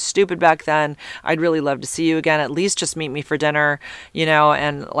was so stupid back then. I'd really love to see you again. At least just meet me for dinner,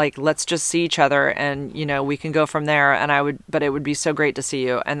 and like, let's just see each other and, we can go from there. But it would be so great to see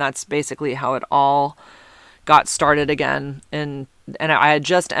you. And that's basically how it all got started again. And I had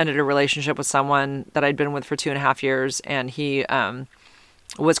just ended a relationship with someone that I'd been with for 2.5 years, and he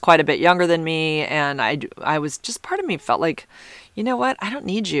was quite a bit younger than me, and I was just, part of me felt like, you know what, I don't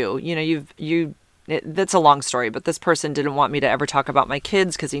need you. That's a long story, but this person didn't want me to ever talk about my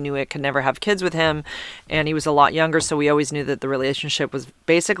kids because he knew I could never have kids with him, and he was a lot younger, so we always knew that the relationship was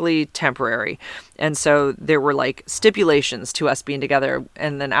basically temporary. And so there were like stipulations to us being together,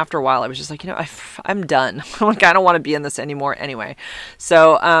 and then after a while I was just like, I'm done. Like, I don't want to be in this anymore anyway.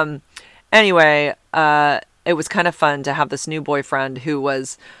 So anyway, it was kind of fun to have this new boyfriend who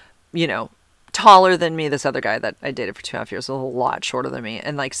was, taller than me. This other guy that I dated for 2.5 years was a lot shorter than me.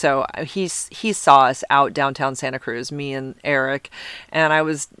 And like, so he saw us out downtown Santa Cruz, me and Eric, and I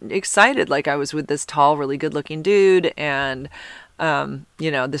was excited. Like, I was with this tall, really good looking dude. And,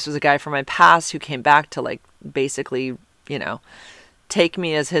 this was a guy from my past who came back to like, basically, take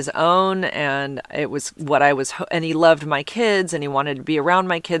me as his own. And it was what I was, and he loved my kids and he wanted to be around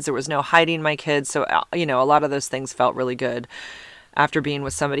my kids. There was no hiding my kids. So, a lot of those things felt really good after being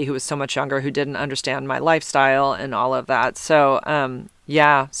with somebody who was so much younger, who didn't understand my lifestyle and all of that. So,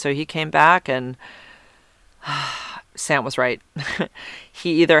 so he came back and Sam was right.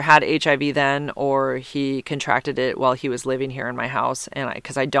 He either had HIV then or he contracted it while he was living here in my house. And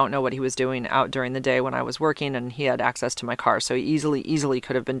because I don't know what he was doing out during the day when I was working, and he had access to my car. So he easily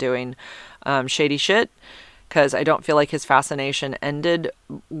could have been doing shady shit, because I don't feel like his fascination ended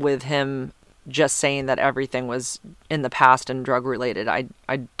with him just saying that everything was in the past and drug related. I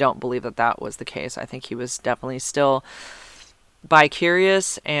don't believe that was the case. I think he was definitely still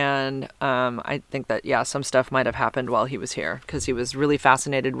bi-curious, and I think that some stuff might have happened while he was here, because he was really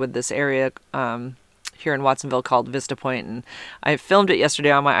fascinated with this area here in Watsonville called Vista Point. And I filmed it yesterday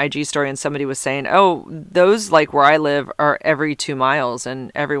on my IG story, and somebody was saying, oh, those, like where I live, are every 2 miles,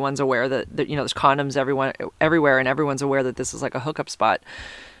 and everyone's aware that there's condoms everywhere, and everyone's aware that this is like a hookup spot,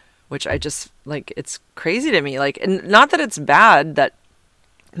 which I just, like, it's crazy to me. Like, and not that it's bad that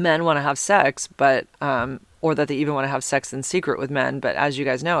men want to have sex, but or that they even want to have sex in secret with men. But as you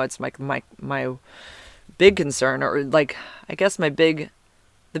guys know, it's like my big concern, or like, I guess the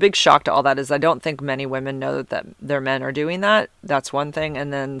big shock to all that is I don't think many women know that their men are doing that. That's one thing.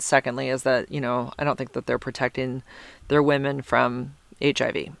 And then secondly is that, I don't think that they're protecting their women from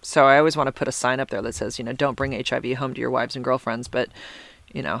HIV. So I always want to put a sign up there that says, don't bring HIV home to your wives and girlfriends. But,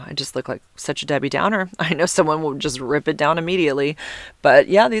 I just look like such a Debbie Downer. I know someone will just rip it down immediately. But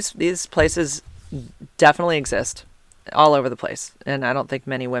yeah, these places definitely exist all over the place, and I don't think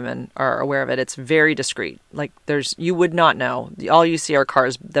many women are aware of it. It's very discreet. Like, you would not know. All you see are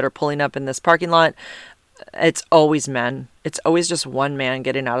cars that are pulling up in this parking lot. It's always men. It's always just one man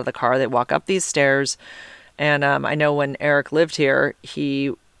getting out of the car. They walk up these stairs, and I know when Eric lived here,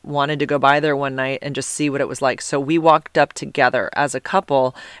 he wanted to go by there one night and just see what it was like. So we walked up together as a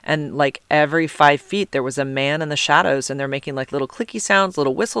couple, and like every 5 feet there was a man in the shadows, and they're making like little clicky sounds,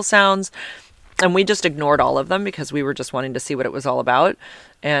 little whistle sounds. And we just ignored all of them because we were just wanting to see what it was all about.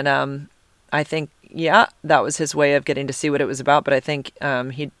 And I think, that was his way of getting to see what it was about. But I think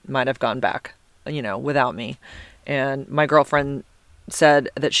he might have gone back, without me. And my girlfriend said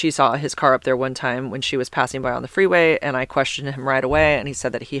that she saw his car up there one time when she was passing by on the freeway. And I questioned him right away. And he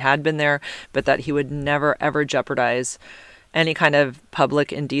said that he had been there, but that he would never, ever jeopardize any kind of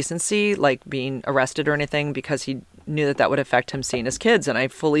public indecency, like being arrested or anything, because he knew that would affect him seeing his kids. And I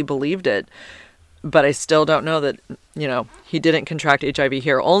fully believed it. But I still don't know that, he didn't contract HIV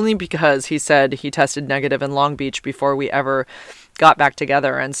here, only because he said he tested negative in Long Beach before we ever got back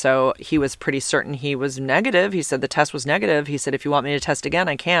together. And so he was pretty certain he was negative. He said the test was negative. He said, if you want me to test again,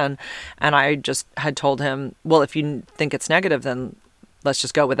 I can. And I just had told him, well, if you think it's negative, then let's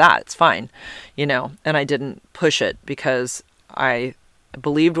just go with that. It's fine, and I didn't push it because I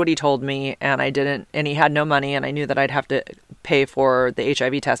believed what he told me, and he had no money, and I knew that I'd have to pay for the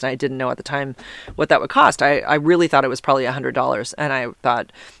HIV test, and I didn't know at the time what that would cost. I really thought it was probably $100, and I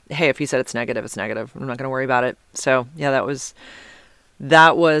thought, hey, if he said it's negative, it's negative. I'm not going to worry about it. So yeah, that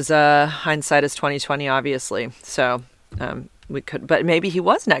was hindsight is 2020, obviously. So we could, but maybe he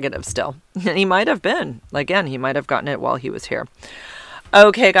was negative still, and he might have been. Again, he might have gotten it while he was here.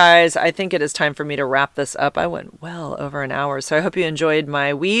 Okay, guys, I think it is time for me to wrap this up. I went well over an hour, so I hope you enjoyed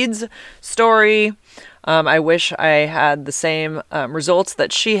my weeds story. I wish I had the same results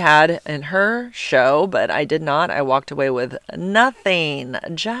that she had in her show, but I did not. I walked away with nothing,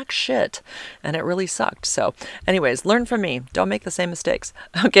 jack shit, and it really sucked. So anyways, learn from me. Don't make the same mistakes.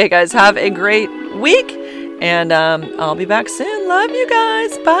 Okay, guys, have a great week, and I'll be back soon. Love you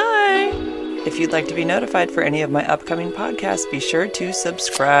guys. Bye. If you'd like to be notified for any of my upcoming podcasts, be sure to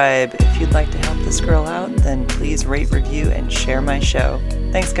subscribe. If you'd like to help this girl out, then please rate, review, and share my show.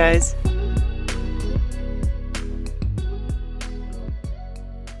 Thanks, guys.